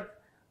है कि अब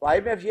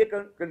IMF ये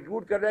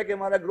conclude कर रहा है कि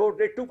हमारा ग्रोथ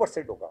रेट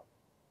 2% होगा.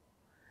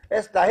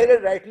 As Tahir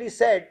has rightly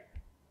said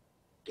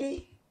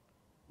कि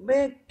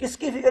मैं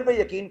किसकी फिगर पे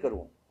यकीन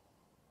करूं?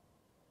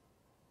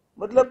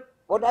 मतलब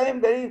what I am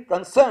very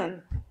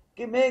concerned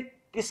कि मैं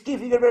किसकी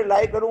फिगर पे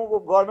रिलाई करूं? वो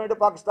गवर्नमेंट ऑफ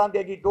पाकिस्तान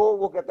कहेगी 2,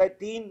 वो कहता है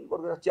 3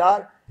 और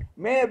 4.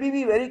 मैं अभी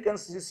भी वेरी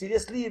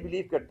सीरियसली ये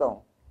बिलीव करता हूं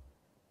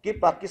कि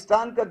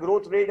पाकिस्तान का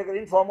ग्रोथ रेट अगर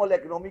इनफॉर्मल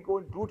इकोनॉमी को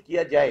इंक्लूड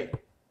किया जाए,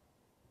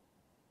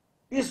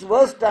 इस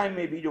वर्स्ट टाइम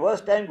में भी, जो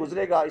वर्स्ट टाइम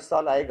गुजरेगा इस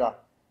साल आएगा,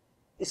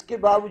 इसके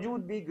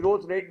बावजूद भी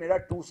ग्रोथ रेट मेरा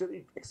 2 से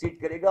एक्सीड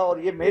करेगा और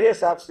ये मेरे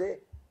हिसाब से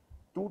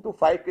 2 to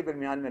 5 के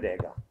दरमियान में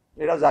रहेगा.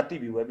 मेरा जाती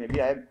व्यू है. May be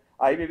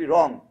I may be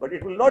wrong, but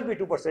it will not be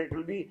 2%.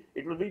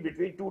 It will be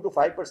between 2 to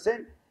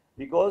 5%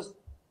 because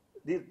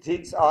these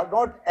things are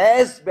not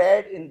as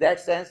bad in that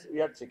sense.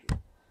 We are checking.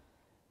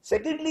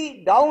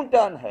 Secondly,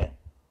 downturn है.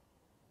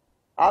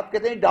 आप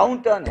कहते हैं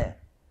downturn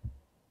है.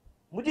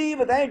 मुझे ये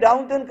बताएं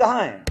downturn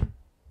कहाँ है?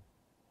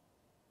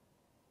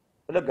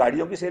 मतलब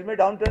गाड़ियों की सेल में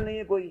डाउनटर्न नहीं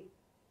है,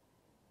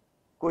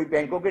 कोई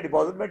बैंकों के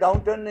डिपॉजिट में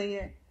डाउनटर्न नहीं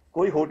है,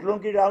 कोई होटलों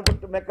की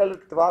डाउनटर्न. मैं कल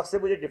इत्तेफाक से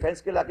मुझे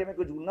डिफेंस के इलाके में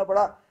कुछ ढूंढना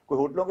पड़ा, कोई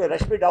होटलों के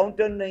रश पे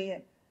डाउनटर्न नहीं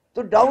है.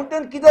 तो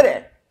डाउनटर्न किधर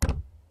है?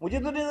 मुझे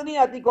तो नजर नहीं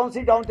आती कौन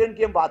सी डाउनटर्न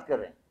की हम बात कर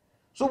रहे हैं.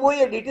 सो वो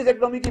ये एलिटिस्ट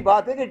इकोनॉमी की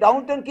बात है कि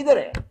डाउनटर्न किधर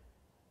है,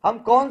 हम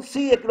कौन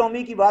सी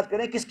इकोनॉमी की बात कर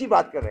रहे हैं, किसकी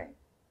बात कर रहे हैं.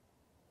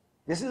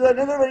 This is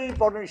another very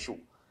important issue.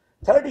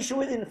 Third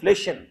issue is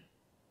inflation.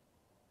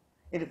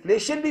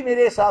 Inflation भी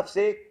मेरे हिसाब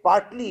से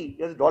पार्टली,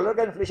 जैसे डॉलर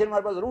का इन्फ्लेशन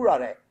हमारे पास जरूर आ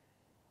रहा है,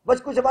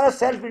 बस कुछ हमारा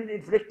सेल्फ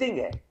इन्फ्लिक्टिंग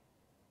है.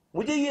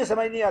 मुझे ये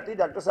समझ नहीं आती,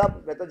 डॉक्टर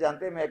साहब बेहतर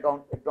जानते हैं, मैं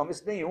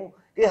इकोनॉमिस्ट नहीं हूं,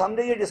 कि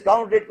हमने ये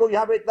डिस्काउंट रेट को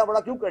यहाँ पे इतना बड़ा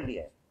क्यों कर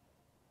लिया है.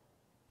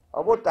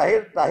 अब वो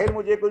ताहिर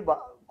मुझे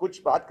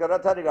कुछ बात कर रहा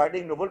था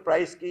रिगार्डिंग नोबेल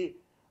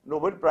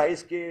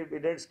प्राइज के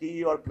विनर्स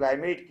की और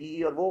क्लाइमेट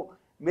की, और वो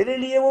मेरे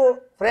लिए वो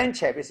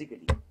फ्रेंच है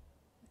बेसिकली.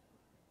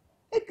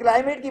 एक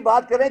क्लाइमेट की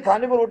बात कर रहे हैं,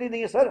 खाने को रोटी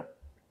नहीं है सर.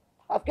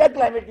 आप क्या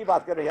क्लाइमेट की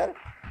बात कर रहे हैं यार?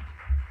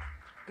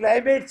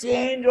 क्लाइमेट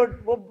चेंज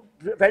और वो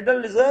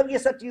फेडरल रिजर्व, ये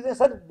सब चीजें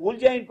सर भूल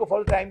जाए इनको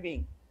फॉर टाइम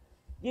बीइंग.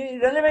 ये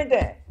इररिलेवेंट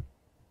है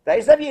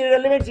ताहिर साहब, ये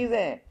इररिलेवेंट चीजें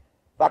हैं.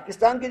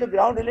 पाकिस्तान की जो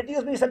ग्राउंड रियलिटी है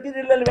उसमें ये सब चीज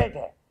इररिलेवेंट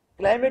है.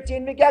 क्लाइमेट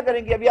चेंज में क्या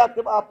करेंगे? अभी आप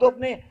तो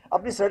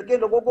अपनी सड़कें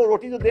लोगों को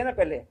रोटी तो देना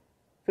पहले,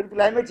 फिर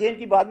क्लाइमेट चेंज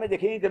की बाद में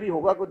देखेंगे, कभी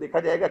होगा को देखा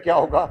जाएगा क्या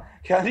होगा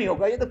क्या नहीं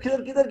होगा. ये तो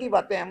किधर की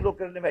बातें हम लोग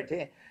करने बैठे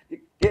हैं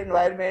कि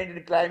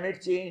एनवायरमेंट, क्लाइमेट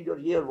चेंज और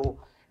ये और वो.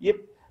 ये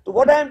तो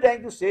what I am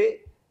trying to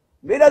से,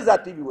 मेरा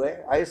जाती व्यू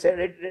है, I said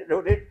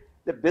it,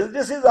 the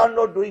businesses are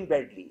not doing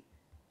badly.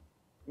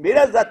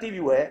 मेरा जाती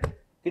व्यू है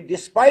कि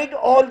despite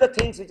all the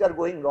things which are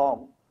going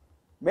wrong,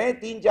 मैं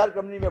 3-4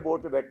 कंपनी में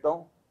बोर्ड पे बैठता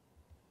हूं,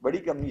 बड़ी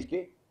कंपनीज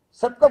के,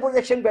 सबका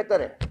प्रोजेक्शन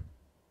बेहतर है.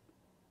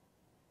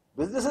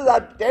 Businesses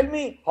are, tell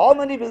me how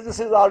many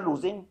businesses are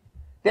losing,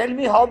 tell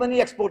me how many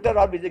exporters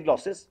are making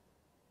losses,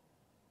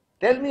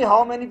 tell me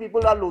how many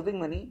people are losing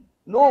money.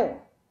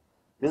 No,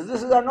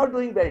 businesses are not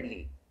doing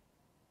badly.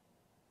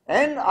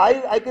 And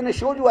I can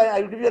assure you, I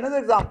will give you another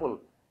example.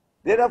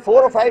 There are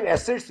 4 or 5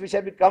 assets which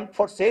have come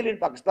for sale in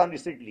Pakistan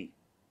recently.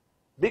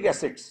 Big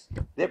assets.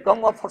 They have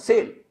come up for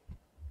sale.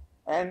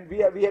 And we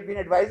have been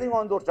advising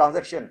on those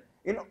transactions.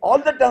 In all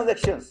the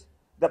transactions,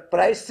 the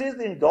prices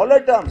in dollar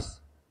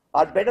terms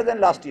are better than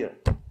last year.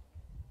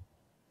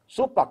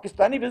 So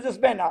Pakistani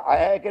businessmen,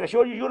 I can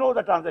assure you, you know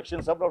the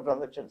transactions, some of the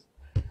transactions.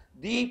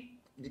 The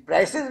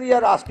prices we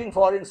are asking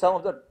for in some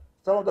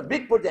of the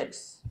big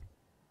projects,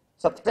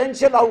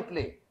 substantial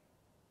outlay,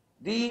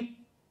 the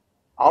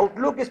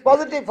outlook is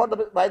positive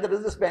by the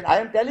businessmen. I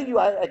am telling you,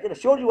 I can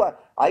assure you,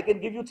 I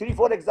can give you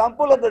 3-4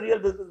 examples of the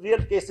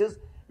real cases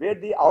where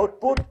the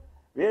output,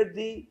 where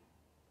the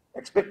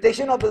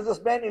expectation of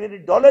businessmen even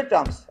in dollar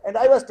terms. And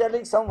I was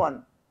telling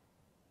someone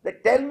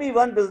that tell me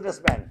one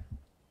businessman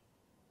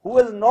who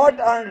has not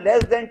earned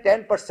less than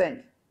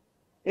 10%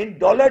 in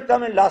dollar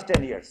term in last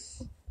 10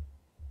 years.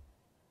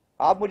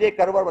 आप मुझे एक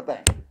कारोबार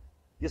बताएं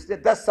जिसने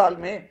 10 साल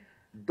में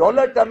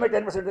dollar term में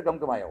 10% से कम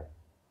कमाया हो.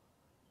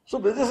 So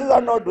businesses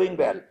are not doing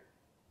well,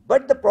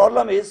 but the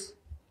problem is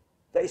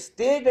the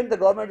state and the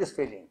government is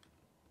failing.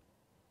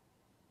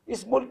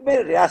 इस मुल्क में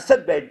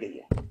रियासत बैठ गई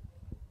है,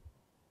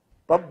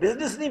 पर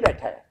बिजनेस नहीं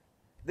बैठा है.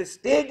 The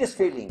state is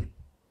failing,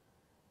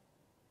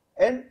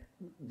 and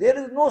there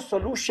is no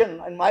solution,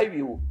 in my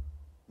view.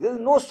 There is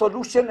no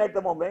solution at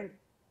the moment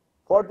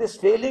for this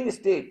failing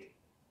state,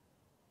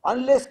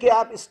 unless कि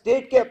आप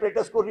स्टेट के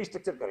ऑपरेटर्स को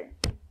रिस्ट्रक्चर करें.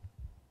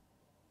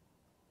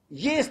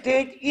 ये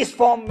स्टेट इस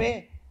फॉर्म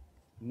में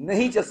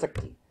नहीं चल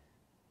सकती.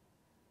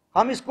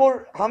 हम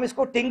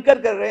इसको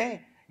टिंकर कर रहे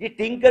हैं, ये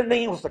टिंकर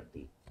नहीं हो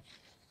सकती.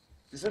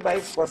 This is my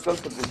personal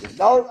conclusion.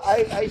 Now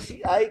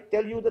I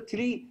tell you the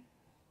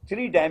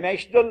three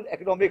dimensional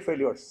economic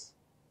failures.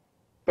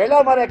 पहला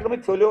हमारा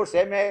economic failures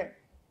है, मैं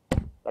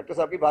डॉक्टर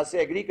साहब की बात से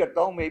एग्री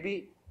करता हूं, मे बी,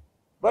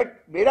 बट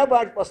मेरा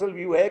बात पर्सनल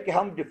व्यू है कि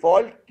हम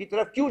डिफॉल्ट की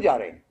तरफ क्यों जा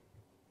रहे हैं.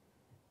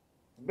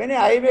 मैंने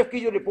IMF की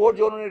जो रिपोर्ट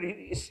जो उन्होंने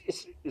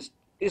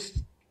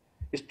इस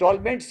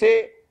इंस्टॉलमेंट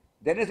से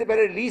देने से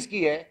पहले रिलीज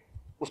की है,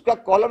 उसका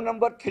कॉलम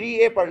नंबर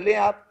 3A पढ़ लें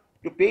आप,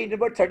 जो पेज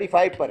नंबर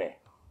 35 पर है.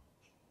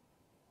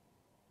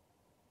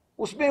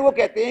 उसमें वो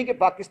कहते हैं कि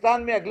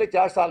पाकिस्तान में अगले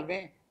 4 साल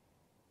में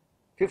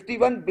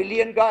 51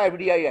 बिलियन का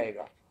FDI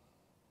आएगा.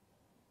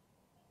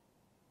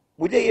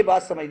 मुझे ये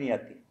बात समझ नहीं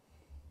आती.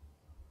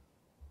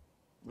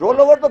 रोल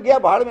ओवर तो गया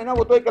भाड़ में ना,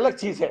 वो तो एक अलग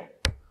चीज है.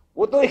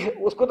 वो तो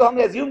उसको तो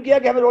हमने एज्यूम किया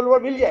कि हमें रोल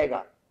ओवर मिल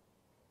जाएगा.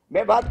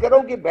 मैं बात कर रहा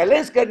हूं कि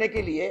बैलेंस करने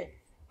के लिए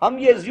हम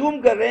ये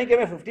एज्यूम कर रहे हैं कि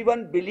हमें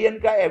 51 बिलियन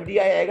का FDI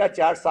आएगा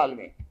 4 साल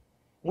में.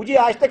 मुझे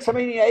आज तक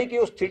समझ नहीं आई कि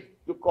उस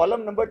जो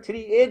कॉलम नंबर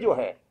 3A जो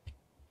है,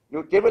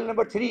 जो टेबल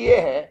नंबर 3A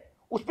है,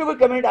 उस पर कोई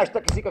कमेंट आज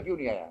तक किसी का क्यों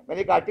नहीं आया.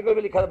 मैंने एक आर्टिकल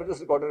में लिखा था बिजनेस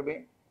रिकॉर्डर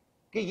में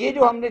कि ये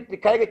जो हमने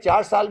लिखा है कि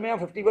 4 साल में हम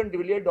 $51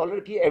 बिलियन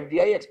की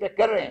FDI एक्सपेक्ट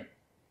कर रहे हैं,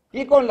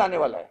 ये कौन लाने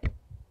वाला है.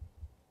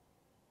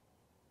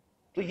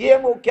 तो ये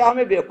वो क्या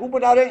हमें बेवकूफ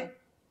बना रहे हैं,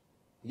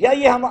 या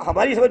ये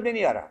हमारी समझ में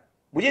नहीं आ रहा.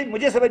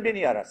 मुझे समझ में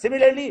नहीं आ रहा.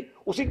 सिमिलरली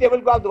उसी टेबल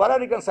को आप दोबारा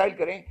रिकंसाइल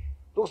करें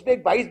तो उसमें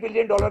एक $22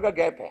 बिलियन का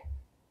गैप है.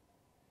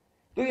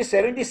 तो ये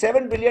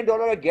 $77 बिलियन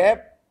का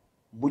गैप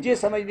मुझे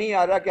समझ नहीं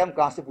आ रहा कि हम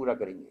कहां से पूरा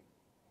करेंगे.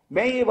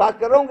 मैं ये बात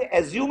कर रहा हूं कि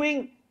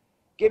एज्यूमिंग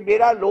कि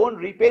मेरा लोन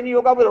रीपे नहीं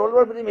होगा, वो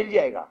रोलओवर मुझे मिल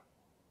जाएगा,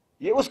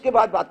 ये उसके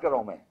बाद बात कर रहा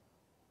हूं मैं.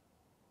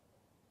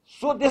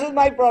 So this is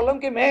my problem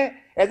कि मैं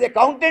एज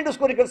अकाउंटेंट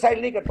उसको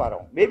रिकंसाइल नहीं कर पा रहा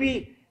हूं. मे बी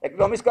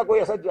इकोनॉमिक्स का कोई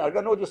ऐसा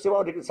jargon हो जिससे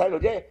वो रिकंसाइल हो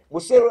जाए,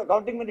 मुझसे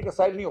अकाउंटिंग में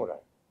रिकंसाइल नहीं हो रहा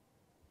है.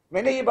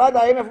 मैंने ये बात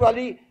IMF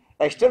वाली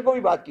एस्टर को भी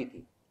बात की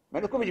थी,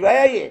 मैंने उसको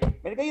भिजवाया. ये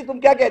मैंने कहा ये तुम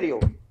क्या कह रही हो,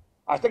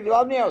 आज तक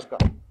जवाब नहीं आया उसका,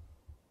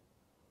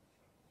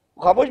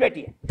 खामोश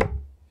बैठी है.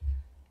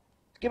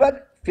 उसके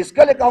बाद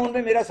फिस्कल अकाउंट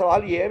में मेरा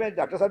सवाल ये है, मैं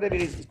डॉक्टर साहब ने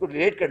मेरी इसको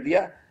रिलेट कर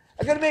दिया.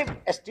 अगर मैं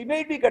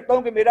एस्टिमेट भी करता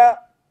हूं कि मेरा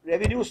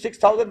रेवेन्यू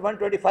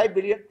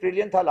 6,125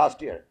 ट्रिलियन था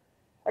लास्ट ईयर,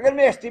 अगर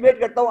मैं एस्टिमेट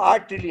करता हूं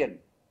 8 trillion,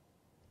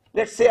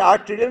 let's say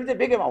 8 trillion is a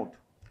big amount,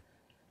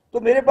 तो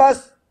मेरे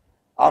पास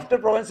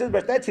आफ्टर प्रोविंसेस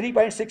बचता है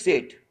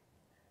 3.68.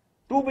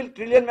 2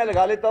 ट्रिलियन मैं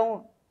लगा लेता हूं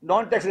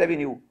नॉन टैक्स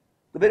रेवेन्यू,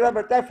 तो मेरे पास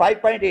बचता है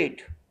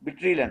 5.8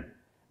 trillion.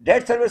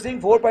 Date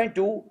servicing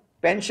 4.2,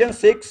 pension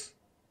 6,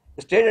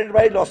 state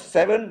enterprise loss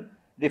 7,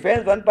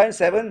 defence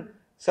 1.7,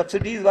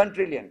 subsidies 1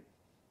 trillion.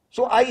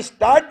 So I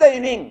start the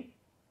inning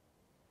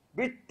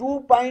with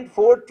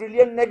 2.4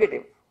 trillion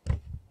negative.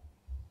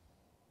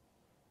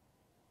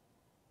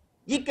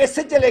 ये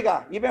कैसे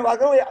चलेगा, ये मैं बात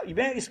कर रहा हूं.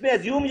 मैं इसमें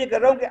एज्यूम ये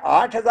कर रहा हूं कि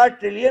 8,000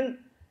 ट्रिलियन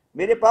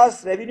मेरे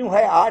पास रेवेन्यू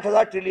है,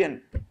 8,000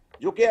 ट्रिलियन,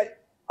 जो कि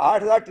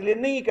 8,000 ट्रिलियन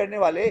नहीं करने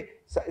वाले,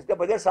 इसका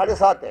बजट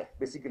 7.5 है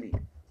बेसिकली,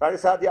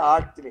 7.5 या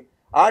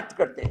 8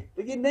 करते हैं.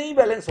 तो ये नहीं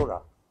बैलेंस हो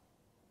रहा,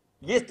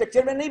 ये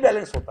स्ट्रक्चर में नहीं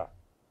बैलेंस होता.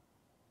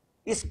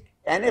 इस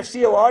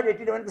NFC अवार्ड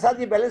 18 के साथ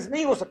ये बैलेंस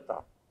नहीं हो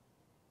सकता.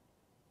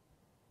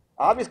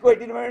 आप इसको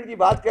 18 की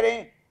बात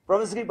करें,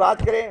 प्रोविंस की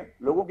बात करें,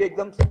 लोगों के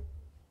एकदम से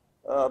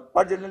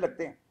पर जलने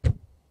लगते हैं.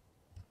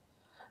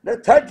 The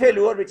third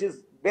failure, which is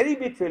very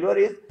big failure,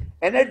 is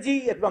energy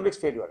economics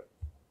failure.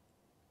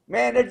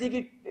 मैं एनर्जी की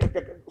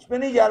उसमें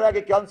नहीं जा रहा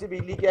कि कौन सी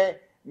बिजली क्या है.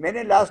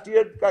 मैंने लास्ट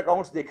ईयर का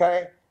अकाउंट्स देखा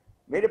है,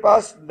 मेरे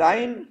पास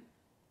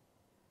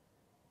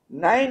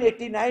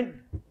 989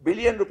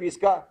 बिलियन रुपीस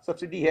का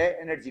सब्सिडी है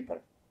एनर्जी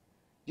पर,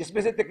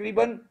 जिसमें से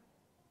तकरीबन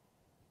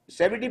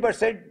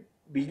 70%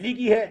 बिजली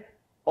की है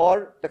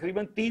और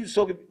तकरीबन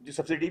 300 की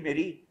सब्सिडी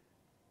मेरी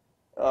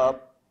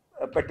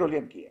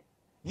पेट्रोलियम की है।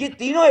 ये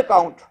तीनों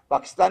अकाउंट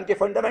पाकिस्तान के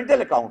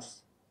फंडामेंटल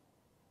अकाउंट्स,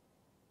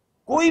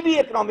 कोई भी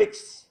इकोनॉमिक्स,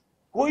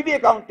 कोई भी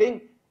अकाउंटिंग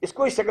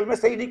इसको इस शक्ल में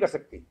सही नहीं कर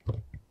सकती।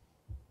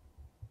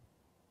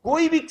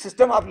 कोई भी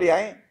सिस्टम आप ले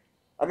आए,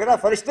 अगर आप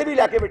फरिश्ते भी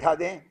लाके बिठा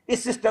दें,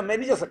 इस सिस्टम में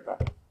नहीं जा सकता।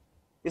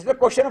 इसमें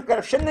क्वेश्चन ऑफ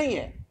करप्शन नहीं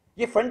है,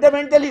 ये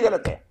फंडामेंटली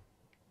गलत है।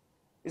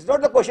 इट्स नॉट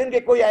द क्वेश्चन कि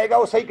कोई आएगा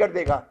वो सही कर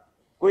देगा,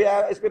 कोई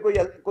इस पे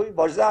कोई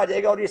मुआवजा आ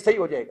जाएगा और ये सही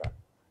हो जाएगा।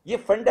 ये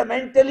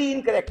फंडामेंटली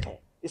इनकरेक्ट है।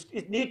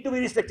 It need to be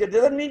restructured.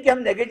 Doesn't mean कि हम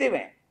नेगेटिव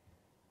हैं।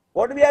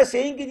 व्हाट वी आर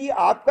सेइंग कि जी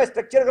आपका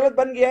स्ट्रक्चर गलत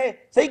बन गया है,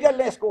 सही कर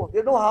लें इसको,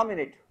 there no harm in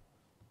it.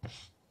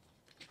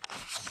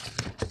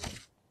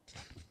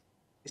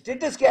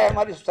 Status क्या है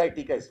हमारी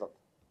सोसाइटी का इस वक्त?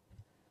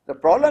 The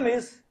problem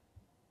is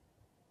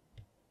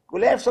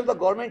collapse of the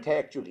government है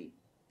एक्चुअली।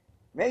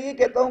 मैं ये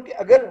कहता हूं कि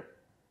अगर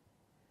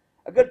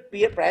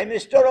प्राइम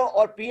मिनिस्टर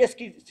और पीएस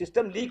की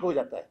सिस्टम लीक हो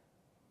जाता है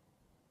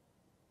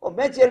और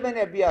मैं चेयरमैन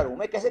एफबीआर हूं,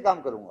 मैं कैसे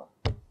काम करूंगा?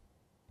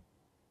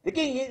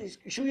 देखिए, ये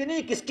इशू ये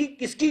नहीं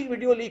किसकी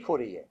वीडियो लीक हो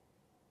रही है,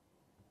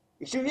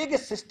 इशू ये कि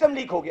सिस्टम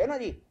लीक हो गया ना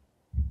जी।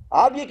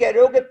 आप ये कह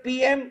रहे हो कि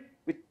PM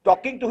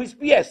talking to his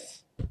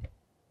PS,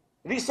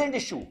 recent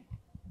issue,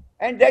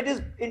 and that is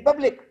in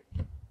public.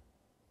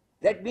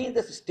 That means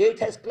the state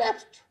has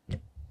collapsed.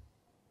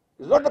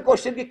 It's not the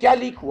question कि क्या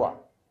लीक हुआ.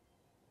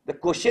 The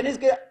question is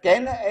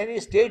can any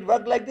state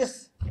work like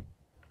this?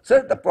 Sir,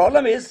 the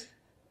problem is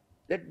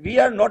that we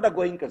are not a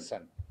going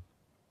concern.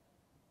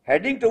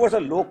 Heading towards a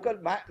local,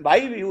 my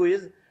view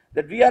is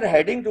that we are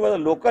heading towards a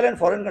local and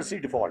foreign currency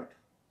default.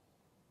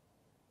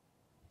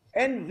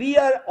 And we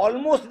are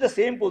almost in the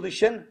same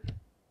position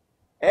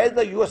as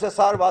the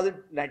USSR was in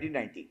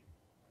 1990.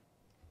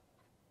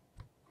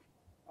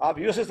 आप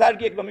USSR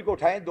की economy को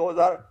उठाएं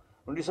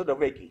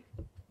 1990 की।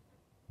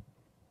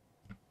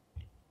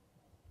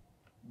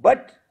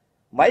 But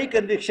my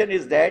conviction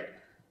is that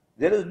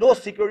there is no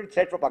security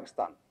threat for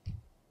Pakistan.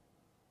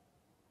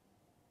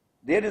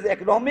 There is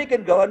economic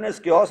and governance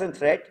chaos and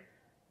threat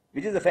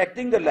which is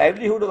affecting the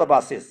livelihood of the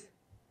masses.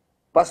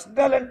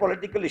 Personal and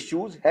political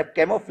issues have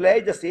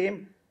camouflaged the same.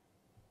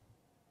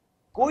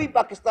 कोई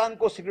पाकिस्तान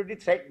को security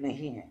threat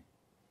नहीं है।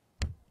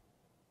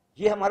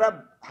 ये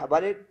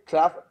हमारे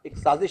खिलाफ एक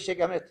साजिश है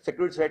कि हमें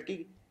सिक्योरिटी थ्रेट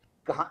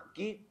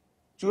की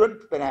चूरन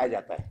पहनाया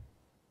जाता है।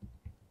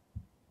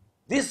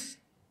 This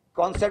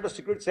concept of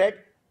security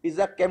threat is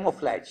a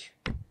camouflage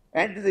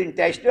and it is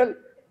intentional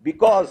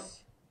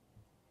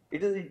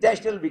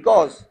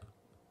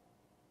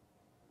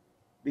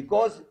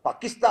because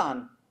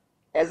Pakistan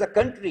as a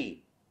country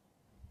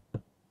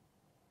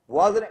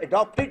was an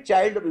adopted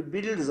child of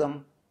imperialism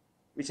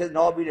which has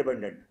now been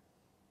abandoned.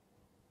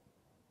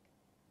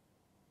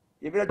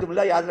 ये मेरा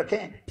जुमला याद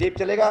रखें, टेप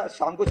चलेगा,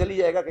 शाम को चली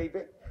जाएगा,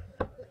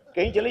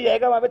 कहीं चली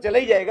जाएगा, वहां पे चला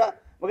ही जाएगा,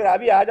 मगर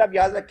अभी आज आप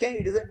याद रखें,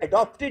 it is an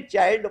adopted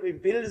child of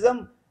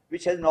imperialism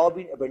which has now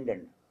been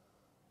abandoned.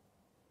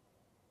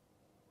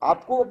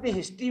 आपको अपनी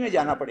हिस्ट्री में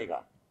जाना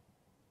पड़ेगा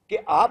कि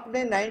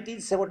आपने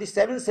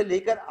 1977 से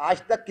लेकर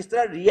आज तक किस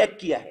तरह रिएक्ट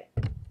किया है,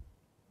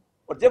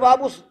 और जब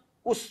आप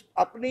उस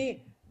अपनी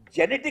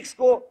जेनेटिक्स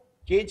को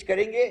चेंज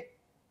करेंगे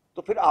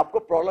तो फिर आपको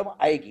प्रॉब्लम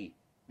आएगी।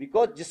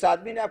 बिकॉज जिस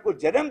आदमी ने आपको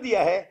जन्म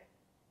दिया है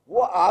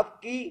वो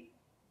आपकी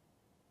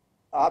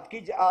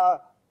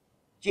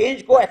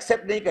चेंज को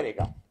एक्सेप्ट नहीं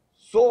करेगा।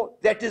 So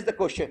that is the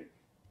question.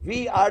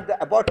 We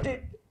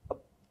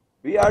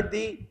are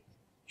the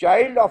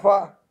child of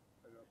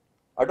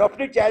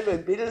adopted child of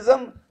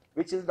imperialism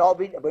which is now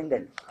being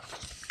abandoned.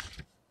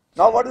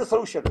 Now what is the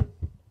solution?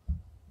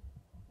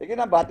 लेकिन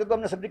अब बातें तो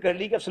हमने सबने कर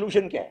ली कि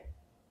सोल्यूशन क्या है।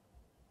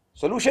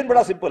 सोल्यूशन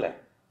बड़ा सिंपल है,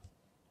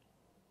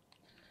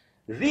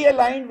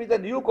 realign with the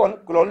new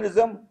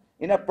colonialism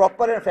in a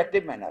proper and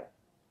effective manner.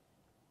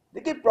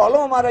 देखिए,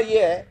 प्रॉब्लम हमारा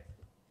ये है,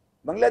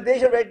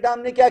 बांग्लादेश और वियतनाम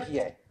ने क्या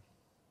किया है,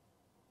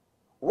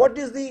 व्हाट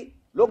इज दी,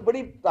 लोग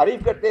बड़ी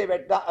तारीफ करते हैं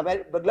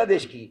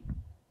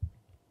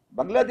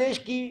बांग्लादेश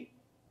की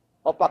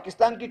और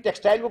पाकिस्तान की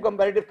टेक्सटाइल को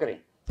कंपैरेटिव करें।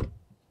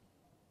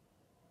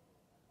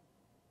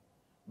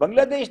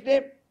 बांग्लादेश ने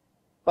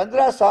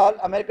 15 साल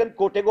अमेरिकन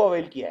कोटे को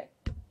अवेल किया है।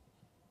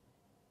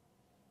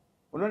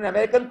 उन्होंने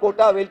अमेरिकन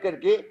कोटा अवेल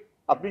करके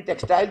अपनी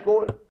टेक्सटाइल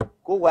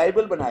को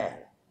वायबल बनाया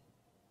है।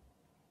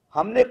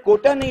 हमने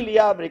कोटा नहीं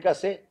लिया अमेरिका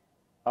से,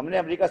 हमने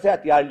अमेरिका से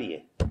हथियार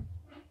लिए।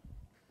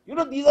 You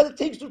know, these are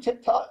things to,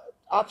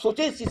 आप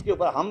सोचें इस चीज के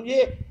ऊपर। हम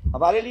ये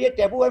हमारे लिए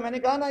टैबू है। मैंने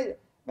कहा ना,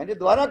 मैंने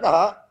दोबारा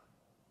कहा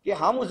कि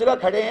हम उस जगह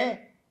खड़े हैं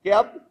कि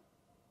आप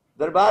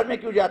दरबार में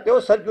क्यों जाते हो,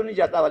 सर क्यों नहीं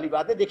जाता वाली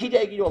बात है, देखी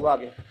जाएगी जो होगा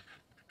आगे।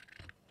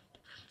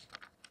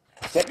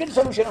 सेकंड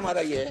सोल्यूशन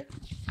हमारा ये है,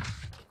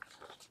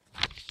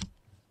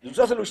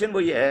 दूसरा सोल्यूशन वो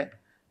ये है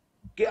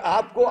कि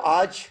आपको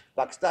आज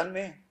पाकिस्तान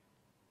में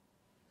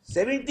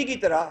 70 की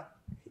तरह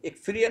एक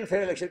फ्री एंड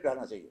फेयर इलेक्शन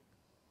कराना चाहिए।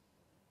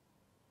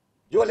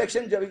 जो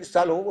इलेक्शन जब इस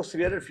साल हो वो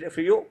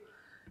फ्री हो।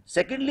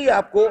 सेकेंडली,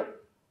 आपको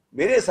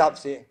मेरे हिसाब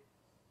से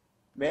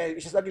मैं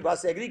विशेष साहब की बात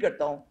से एग्री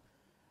करता हूं,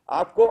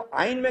 आपको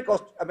आइन में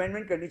कॉस्ट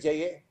अमेंडमेंट करनी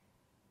चाहिए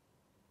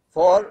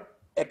for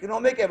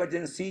economic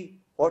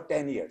emergency for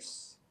 10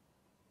 years.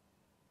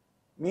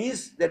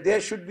 Means that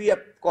there should be a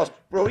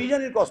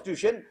provision in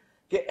constitution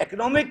that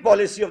economic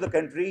policy of the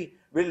country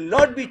will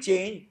not be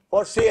changed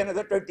for say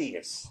another 20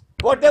 years.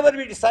 Whatever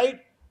we decide,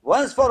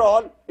 once for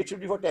all, it should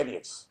be for 10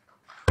 years.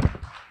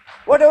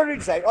 Whatever we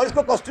decide, और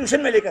इसको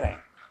constitution में लेकर आए,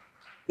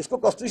 इसको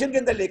constitution के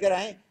अंदर लेकर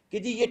आए कि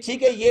जी ये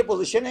ठीक है, ये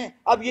पोजीशन है,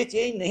 अब ये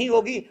चेंज नहीं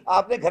होगी,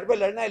 आपने घर पे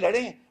लड़ना है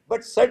लड़ें,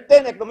 बट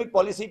सर्टेन इकोनॉमिक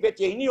पॉलिसी पे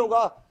चेंज नहीं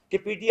होगा कि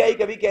पीटीआई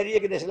कभी कह रही है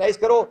कि नेशनलाइज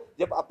करो,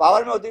 जब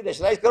पावर में होती है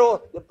नेशनलाइज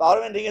करो, जब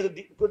पावर में नहीं है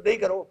तो कुछ नहीं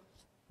करो,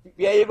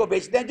 पीआईए को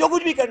बेचते हैं, जो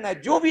कुछ भी करना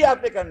है, जो भी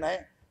आपने करना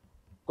है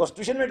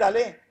कॉन्स्टिट्यूशन में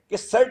डालें कि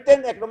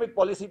सर्टेन इकोनॉमिक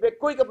पॉलिसी पे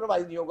कोई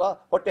कंप्रोमाइज नहीं होगा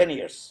for 10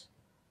 years.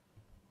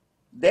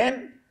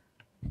 Then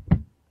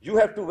you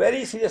have to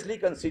very seriously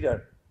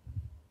consider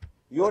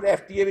your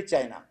FTA with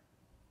China.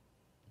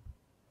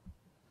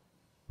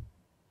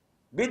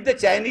 With the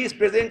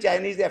present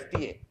Chinese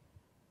FTA,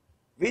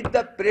 with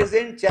the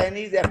present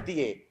Chinese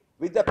FTA,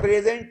 with the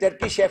present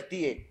Turkish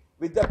FTA,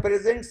 with the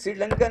present Sri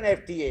Lankan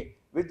FTA,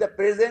 with the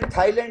present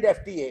Thailand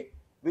FTA,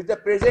 with the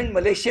present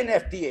Malaysian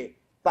FTA,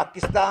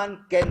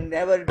 Pakistan can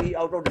never be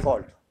out of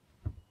default.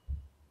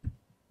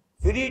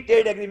 Free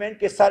trade agreement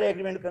के सारे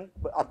agreement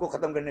आपको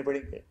खत्म करने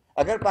पड़ेंगे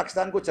अगर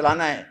पाकिस्तान को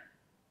चलाना है.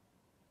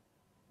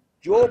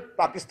 जो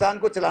पाकिस्तान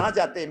को चलाना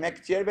चाहते हैं, मैं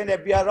चेयरमैन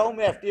एफबीआर रहा हूं,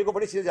 मैं एफटीए को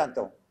बड़ी चीजें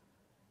जानता हूं.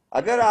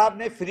 अगर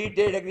आपने फ्री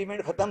ट्रेड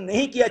एग्रीमेंट खत्म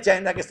नहीं किया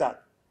चाइना के साथ,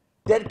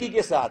 टर्की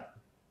के साथ,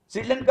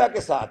 श्रीलंका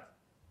के साथ,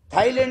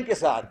 थाईलैंड के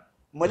साथ,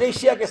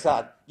 मलेशिया के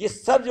साथ, ये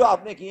सब जो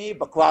आपने किए ये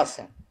बकवास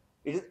हैं.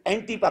 It is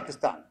anti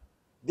Pakistan.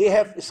 They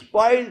have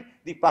spoiled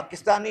the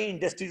Pakistani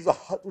industries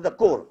to the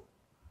core.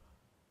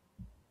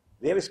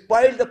 They have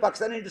spoiled the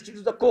Pakistani industry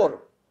to the core.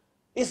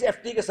 इस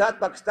FTA के साथ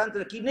पाकिस्तान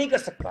तरक्की नहीं कर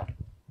सकता.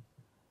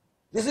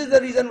 This is the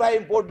reason why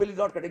import bill is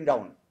not cutting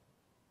down.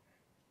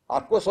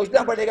 आपको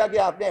सोचना पड़ेगा कि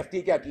आपने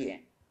FTA क्या किए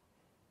हैं.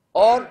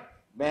 और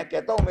मैं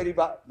कहता हूं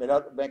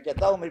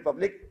मेरी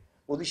पब्लिक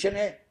पोजीशन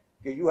है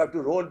कि you have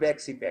to roll back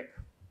CPEC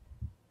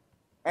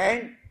and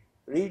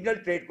regional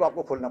trade को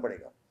आपको खोलना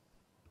पड़ेगा.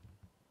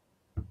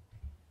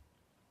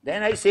 Then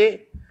I say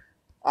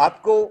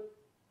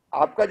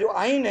आपका जो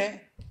आइन है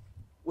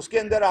उसके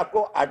अंदर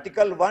आपको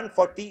आर्टिकल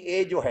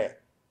 140A जो है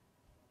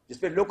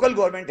जिसपे लोकल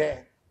गवर्नमेंट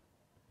है,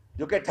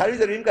 जो कि 18वीं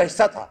तरमीम का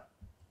हिस्सा था.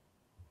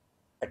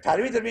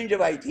 18वीं तरमीम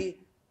जब आई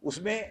थी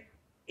उसमें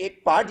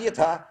एक पार्ट ये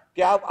था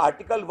कि आप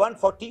आर्टिकल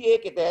 140A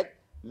के तहत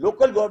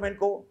लोकल गवर्नमेंट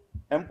को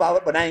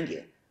एम्पावर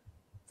बनाएंगे,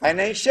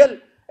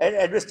 फाइनेंशियल एंड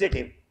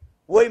एडमिनिस्ट्रेटिव.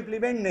 वो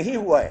इंप्लीमेंट नहीं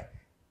हुआ है.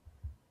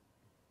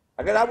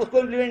 अगर आप उसको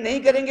इंप्लीमेंट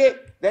नहीं करेंगे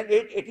then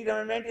 18th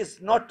amendment is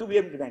not to be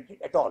implemented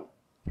at all.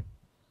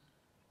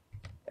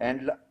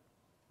 And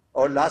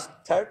और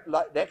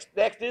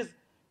नेक्स्ट इज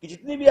कि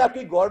जितनी भी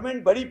आपकी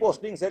गवर्नमेंट बड़ी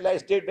पोस्टिंग्स है, like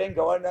state bank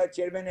governor,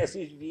 chairman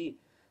SED,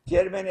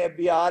 chairman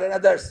FBR and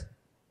others,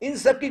 इन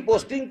सब की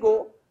पोस्टिंग को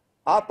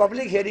आप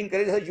पब्लिक हियरिंग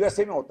करें जैसे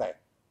यूएसए में होता है.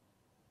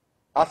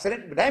 आप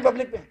सेनेट बिठाएं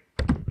पब्लिक में.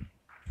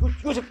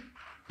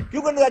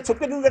 क्यों करना,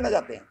 छुपके क्यों करना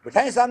चाहते हैं?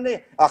 बिठाएं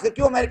सामने. आखिर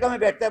क्यों अमेरिका में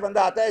बैठता है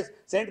बंदा, आता है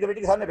सेनेट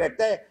कमेटी के सामने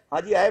बैठता है,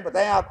 हाँ जी आए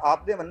बताएं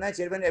आपने बनना है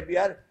चेयरमैन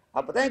एफबीआर,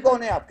 आप बताएं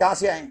कौन है आप, कहाँ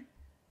से आए,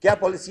 क्या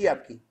पॉलिसी है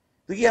आपकी.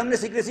 तो ये हमने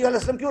सीक्रेसी वाला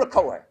सिस्टम क्यों रखा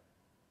हुआ है?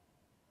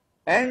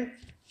 And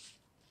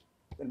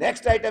the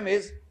next item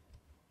is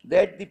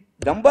that the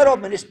number of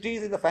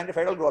ministries in the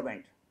federal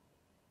government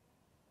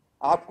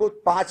आपको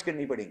 5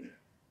 करनी पड़ेंगी.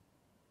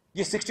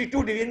 ये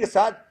 62 डिवीजन के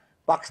साथ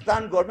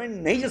पाकिस्तान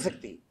गवर्नमेंट नहीं चल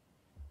सकती.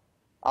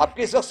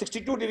 आपके इस वक्त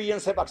 62 डिवीजन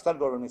है पाकिस्तान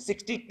गवर्नमेंट में,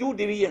 62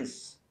 division,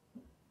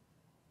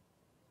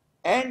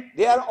 and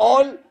there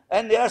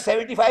are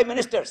 75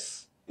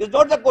 ministers. It's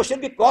not the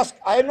question of cost.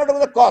 I am not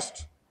about the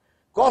cost.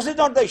 Cost is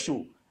not the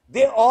issue.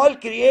 They all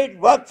create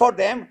work for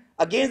them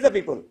against the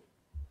people.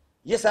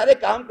 ये सारे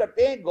काम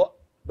करते हैं,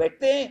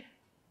 बैठते हैं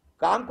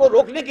काम को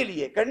रोकने के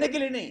लिए, करने के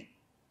लिए नहीं.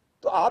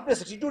 तो आपने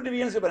 62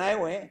 डिवीजन से बनाए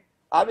हुए हैं,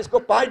 आप इसको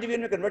 5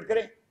 डिवीजन में कन्वर्ट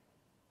करें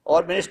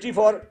और ministry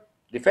for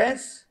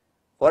defence,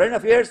 foreign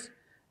affairs,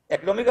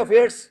 economic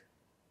affairs,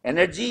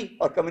 energy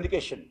और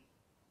कम्युनिकेशन.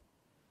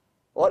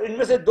 और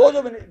इनमें से दो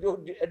जो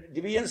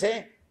डिवीजन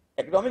हैं,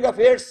 इकोनॉमिक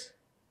अफेयर्स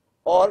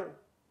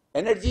और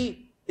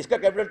एनर्जी, इसका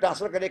कैपिटल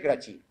ट्रांसफर करें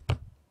Karachi.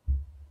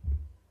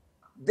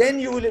 Then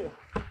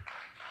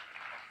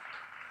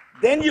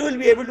you will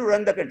be able to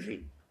run the country.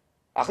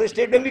 आखिर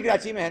स्टेट बैंक भी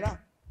कराची में है ना,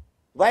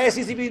 वाई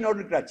एसईसी भी नॉट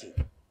इन कराची.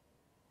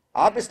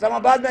 आप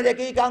इस्लामाबाद में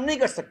रहकर ये काम नहीं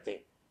कर सकते,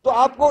 तो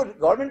आपको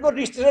गवर्नमेंट को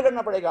रिस्ट्रक्चर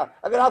करना पड़ेगा.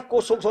 अगर आप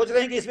सोच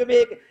रहे हैं कि इसमें भी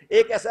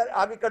एक ऐसा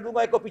आगे कर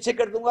दूंगा, एक को पीछे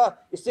कर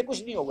दूंगा, इससे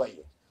कुछ नहीं होगा.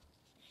 ये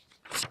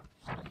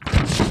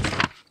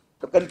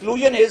तो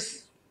conclusion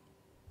is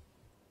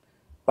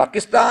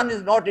Pakistan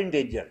is not in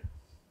danger,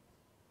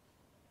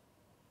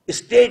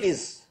 state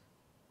is.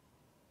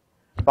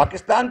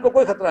 Pakistan को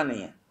कोई खतरा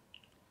नहीं है.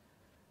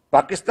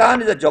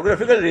 Pakistan is a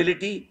geographical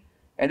reality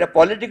and a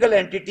political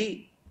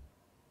entity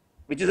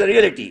which is a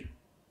reality.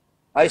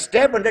 A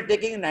step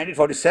undertaken in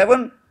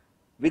 1947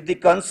 with the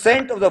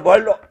consent of the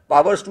world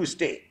powers to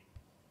stay.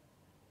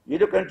 ये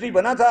जो country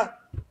बना था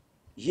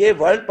ये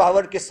वर्ल्ड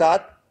पावर के साथ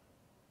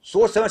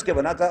सोच समझ के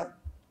बना था।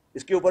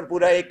 इसके ऊपर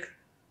पूरा एक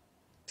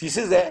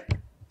थीसिस है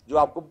जो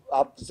आप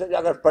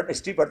अगर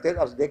हिस्ट्री पढ़ते हैं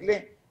तो आप देख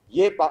लें।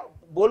 ये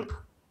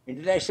मुल्क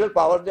इंटरनेशनल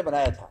पावर ने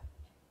बनाया था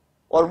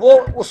और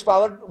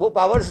वो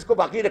पावर्स इसको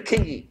बाकी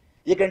रखेंगी।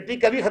 ये कंट्री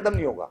कभी खत्म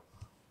नहीं होगा।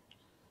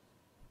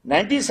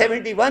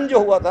 1971 जो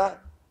हुआ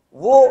था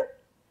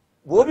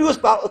वो भी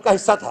उसका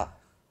हिस्सा था।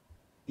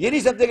 ये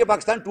नहीं समझे कि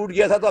पाकिस्तान टूट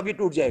गया था तो अभी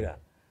टूट जाएगा।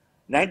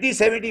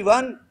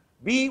 1971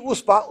 भी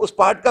उस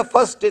पार्ट का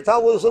फर्स्ट स्टे था,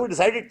 वो उसमें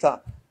डिसाइडेड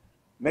था।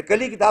 मैं कल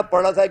ही किताब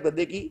पढ़ रहा था एक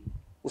बंदे की,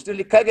 उसने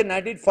लिखा है कि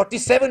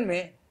 1947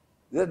 में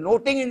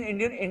noting in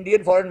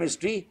Indian foreign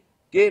ministry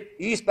के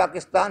east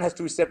Pakistan has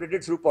to be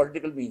separated through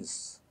political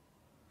means.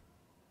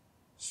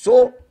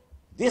 So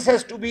this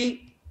has to be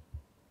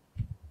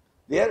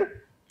there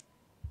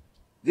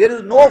is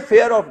no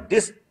fair of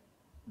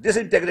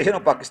disintegration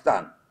of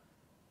Pakistan.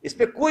 इस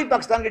पे कोई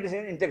पाकिस्तान के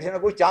डिसइंटीग्रेशन का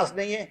कोई चांस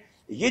नहीं है।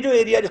 ये जो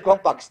एरिया जिसको हम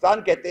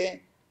पाकिस्तान कहते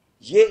हैं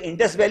ये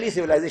इंडस वैली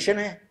सिविलाइजेशन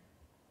है।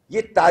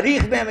 ये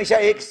तारीख में हमेशा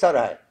एक हिस्सा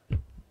रहा है,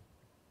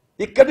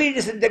 ये कभी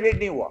डिसइंटीग्रेट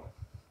नहीं हुआ।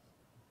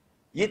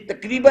 ये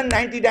तकरीबन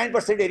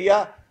 99% एरिया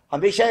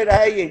हमेशा रहा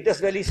है। ये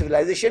इंडस वैली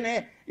सिविलाइजेशन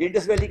है,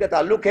 इंडस वैली का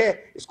ताल्लुक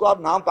है। इसको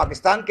आप नाम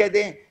पाकिस्तान कह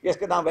दें या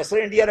इसका नाम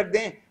वेस्टर्न इंडिया रख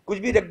दें, कुछ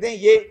भी रख दें,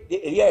 ये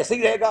एरिया ऐसे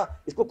ही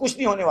रहेगा। इसको कुछ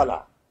नहीं होने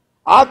वाला।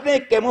 आपने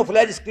एक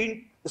कैमोफ्लेज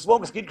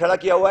स्मोक स्क्रीन खड़ा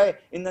किया हुआ है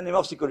in the name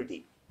of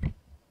security.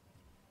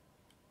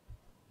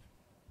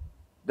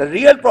 The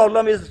real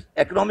problem is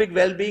economic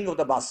wellbeing of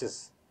the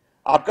masses.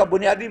 आपका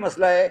बुनियादी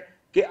मसला है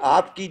कि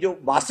आपकी जो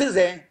मासेस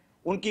हैं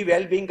उनकी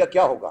वेलबींग का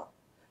क्या होगा।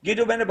 ये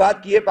जो मैंने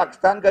बात की है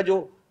पाकिस्तान का जो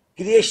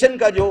क्रिएशन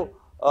का जो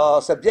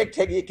सब्जेक्ट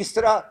है, ये किस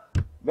तरह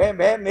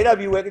मेरा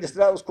व्यू है कि जिस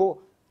तरह उसको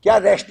क्या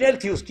रैशनल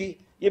थी उसकी।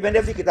 ये मैंने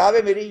अपनी किताब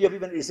है मेरी, ये भी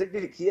मैंने रिसेंटली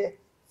लिखी है,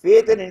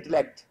 फेथ एंड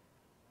इंटेलेक्ट।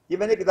 ये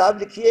मैंने किताब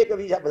लिखी है,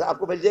 कभी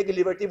आपको मिल जाएगी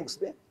लिबर्टी बुक्स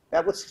में। मैं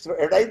आपको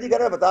एडवर्टाइज नहीं कर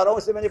रहा, बता रहा हूँ।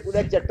 इससे मैंने पूरा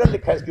एक चैप्टर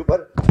लिखा है इसके ऊपर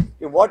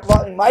कि what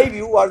was in my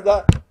view was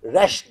the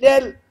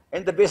rational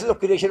and the basis of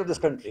creation of this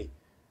country.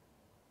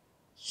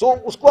 सो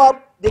उसको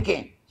आप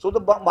देखें। So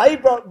my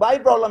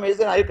problem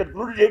is, and I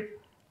concluded it,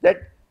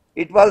 that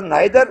it was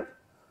neither.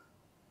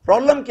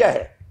 Problem क्या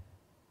है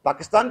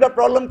पाकिस्तान का?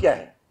 प्रॉब्लम क्या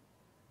है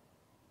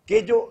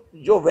कि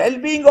जो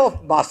वेलबींग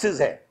ऑफ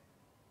मासेस है,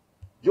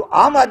 जो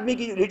आम आदमी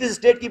की, लिटिल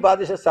स्टेट की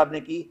बात इरशाद साहब ने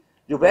की,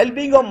 जो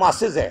वेलबींग ऑफ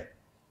मासेस है,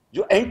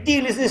 जो एंटी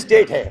इलिसिट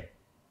स्टेट है,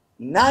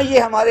 ना ये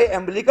हमारे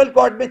एम्बिलिकल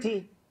कॉर्ड में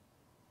थी,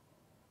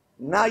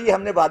 ना ये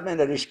हमने बाद में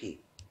नरिश की।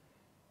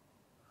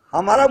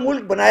 हमारा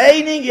मुल्क बनाया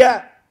ही नहीं गया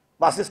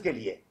मासेस के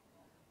लिए।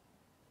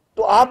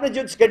 तो आपने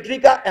जो कंट्री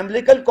का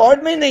एम्बिलिकल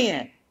कॉर्ड में ही नहीं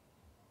है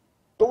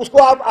तो उसको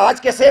आप आज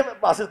कैसे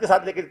मासेस के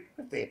साथ लेकर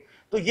करते हैं?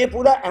 तो ये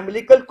पूरा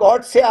एम्बिलिकल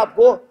कॉर्ड से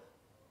आपको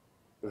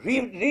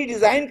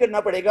रीडिजाइन करना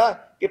पड़ेगा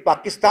कि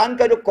पाकिस्तान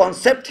का जो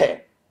कॉन्सेप्ट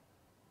है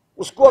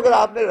उसको अगर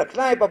आपने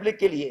रखना है पब्लिक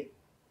के लिए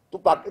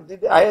तो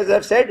I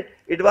have said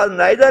it was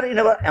neither in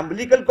our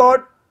umbilical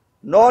cord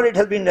nor it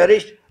has been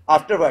nourished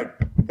afterward.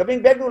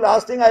 Coming back to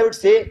last thing I would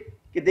say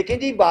कि देखें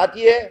जी, बात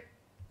ये है,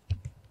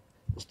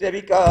 उसने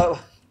अभी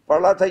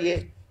पढ़ रहा था, ये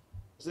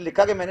उसने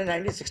लिखा कि मैंने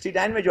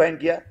 1969 में ज्वाइन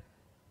किया।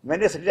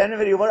 मैंने 69 में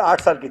मेरी उम्र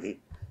 8 साल की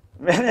थी।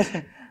 मैंने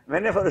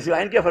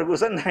ज्वाइन किया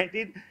फर्गूसन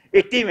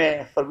 1980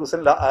 में,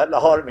 फर्गूसन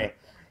लाहौर में।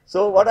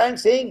 So what I am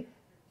saying,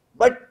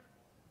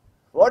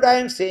 what I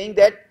am saying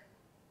that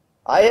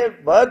I have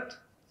worked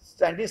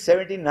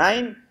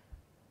 1979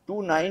 to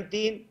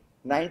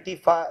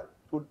 1995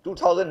 to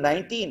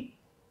 2019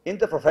 in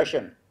the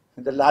profession,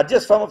 in the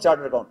largest firm of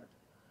chartered accountant,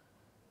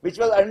 which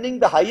was earning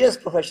the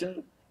highest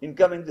professional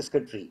income in this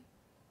country.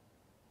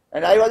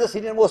 And I was the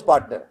senior most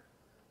partner.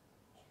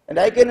 And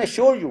I can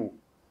assure you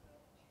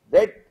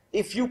that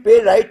if you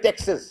pay right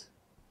taxes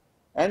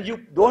and you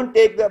don't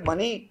take the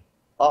money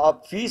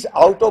fees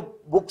out of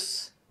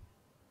books,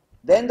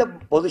 then the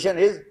position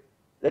is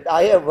that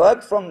I have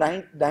worked from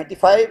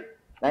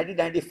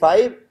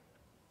 1995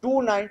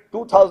 to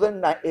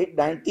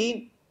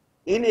 2019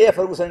 in a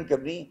Ferguson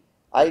company.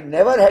 I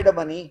never had a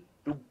money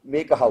to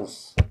make a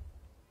house.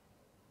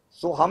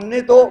 So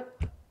हमने तो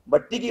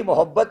मट्टी की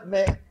मोहब्बत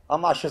में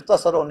हम आशिस्ता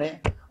सरों ने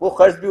वो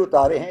कर्ज भी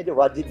उतारे हैं जो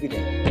वाजिब भी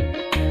नहीं।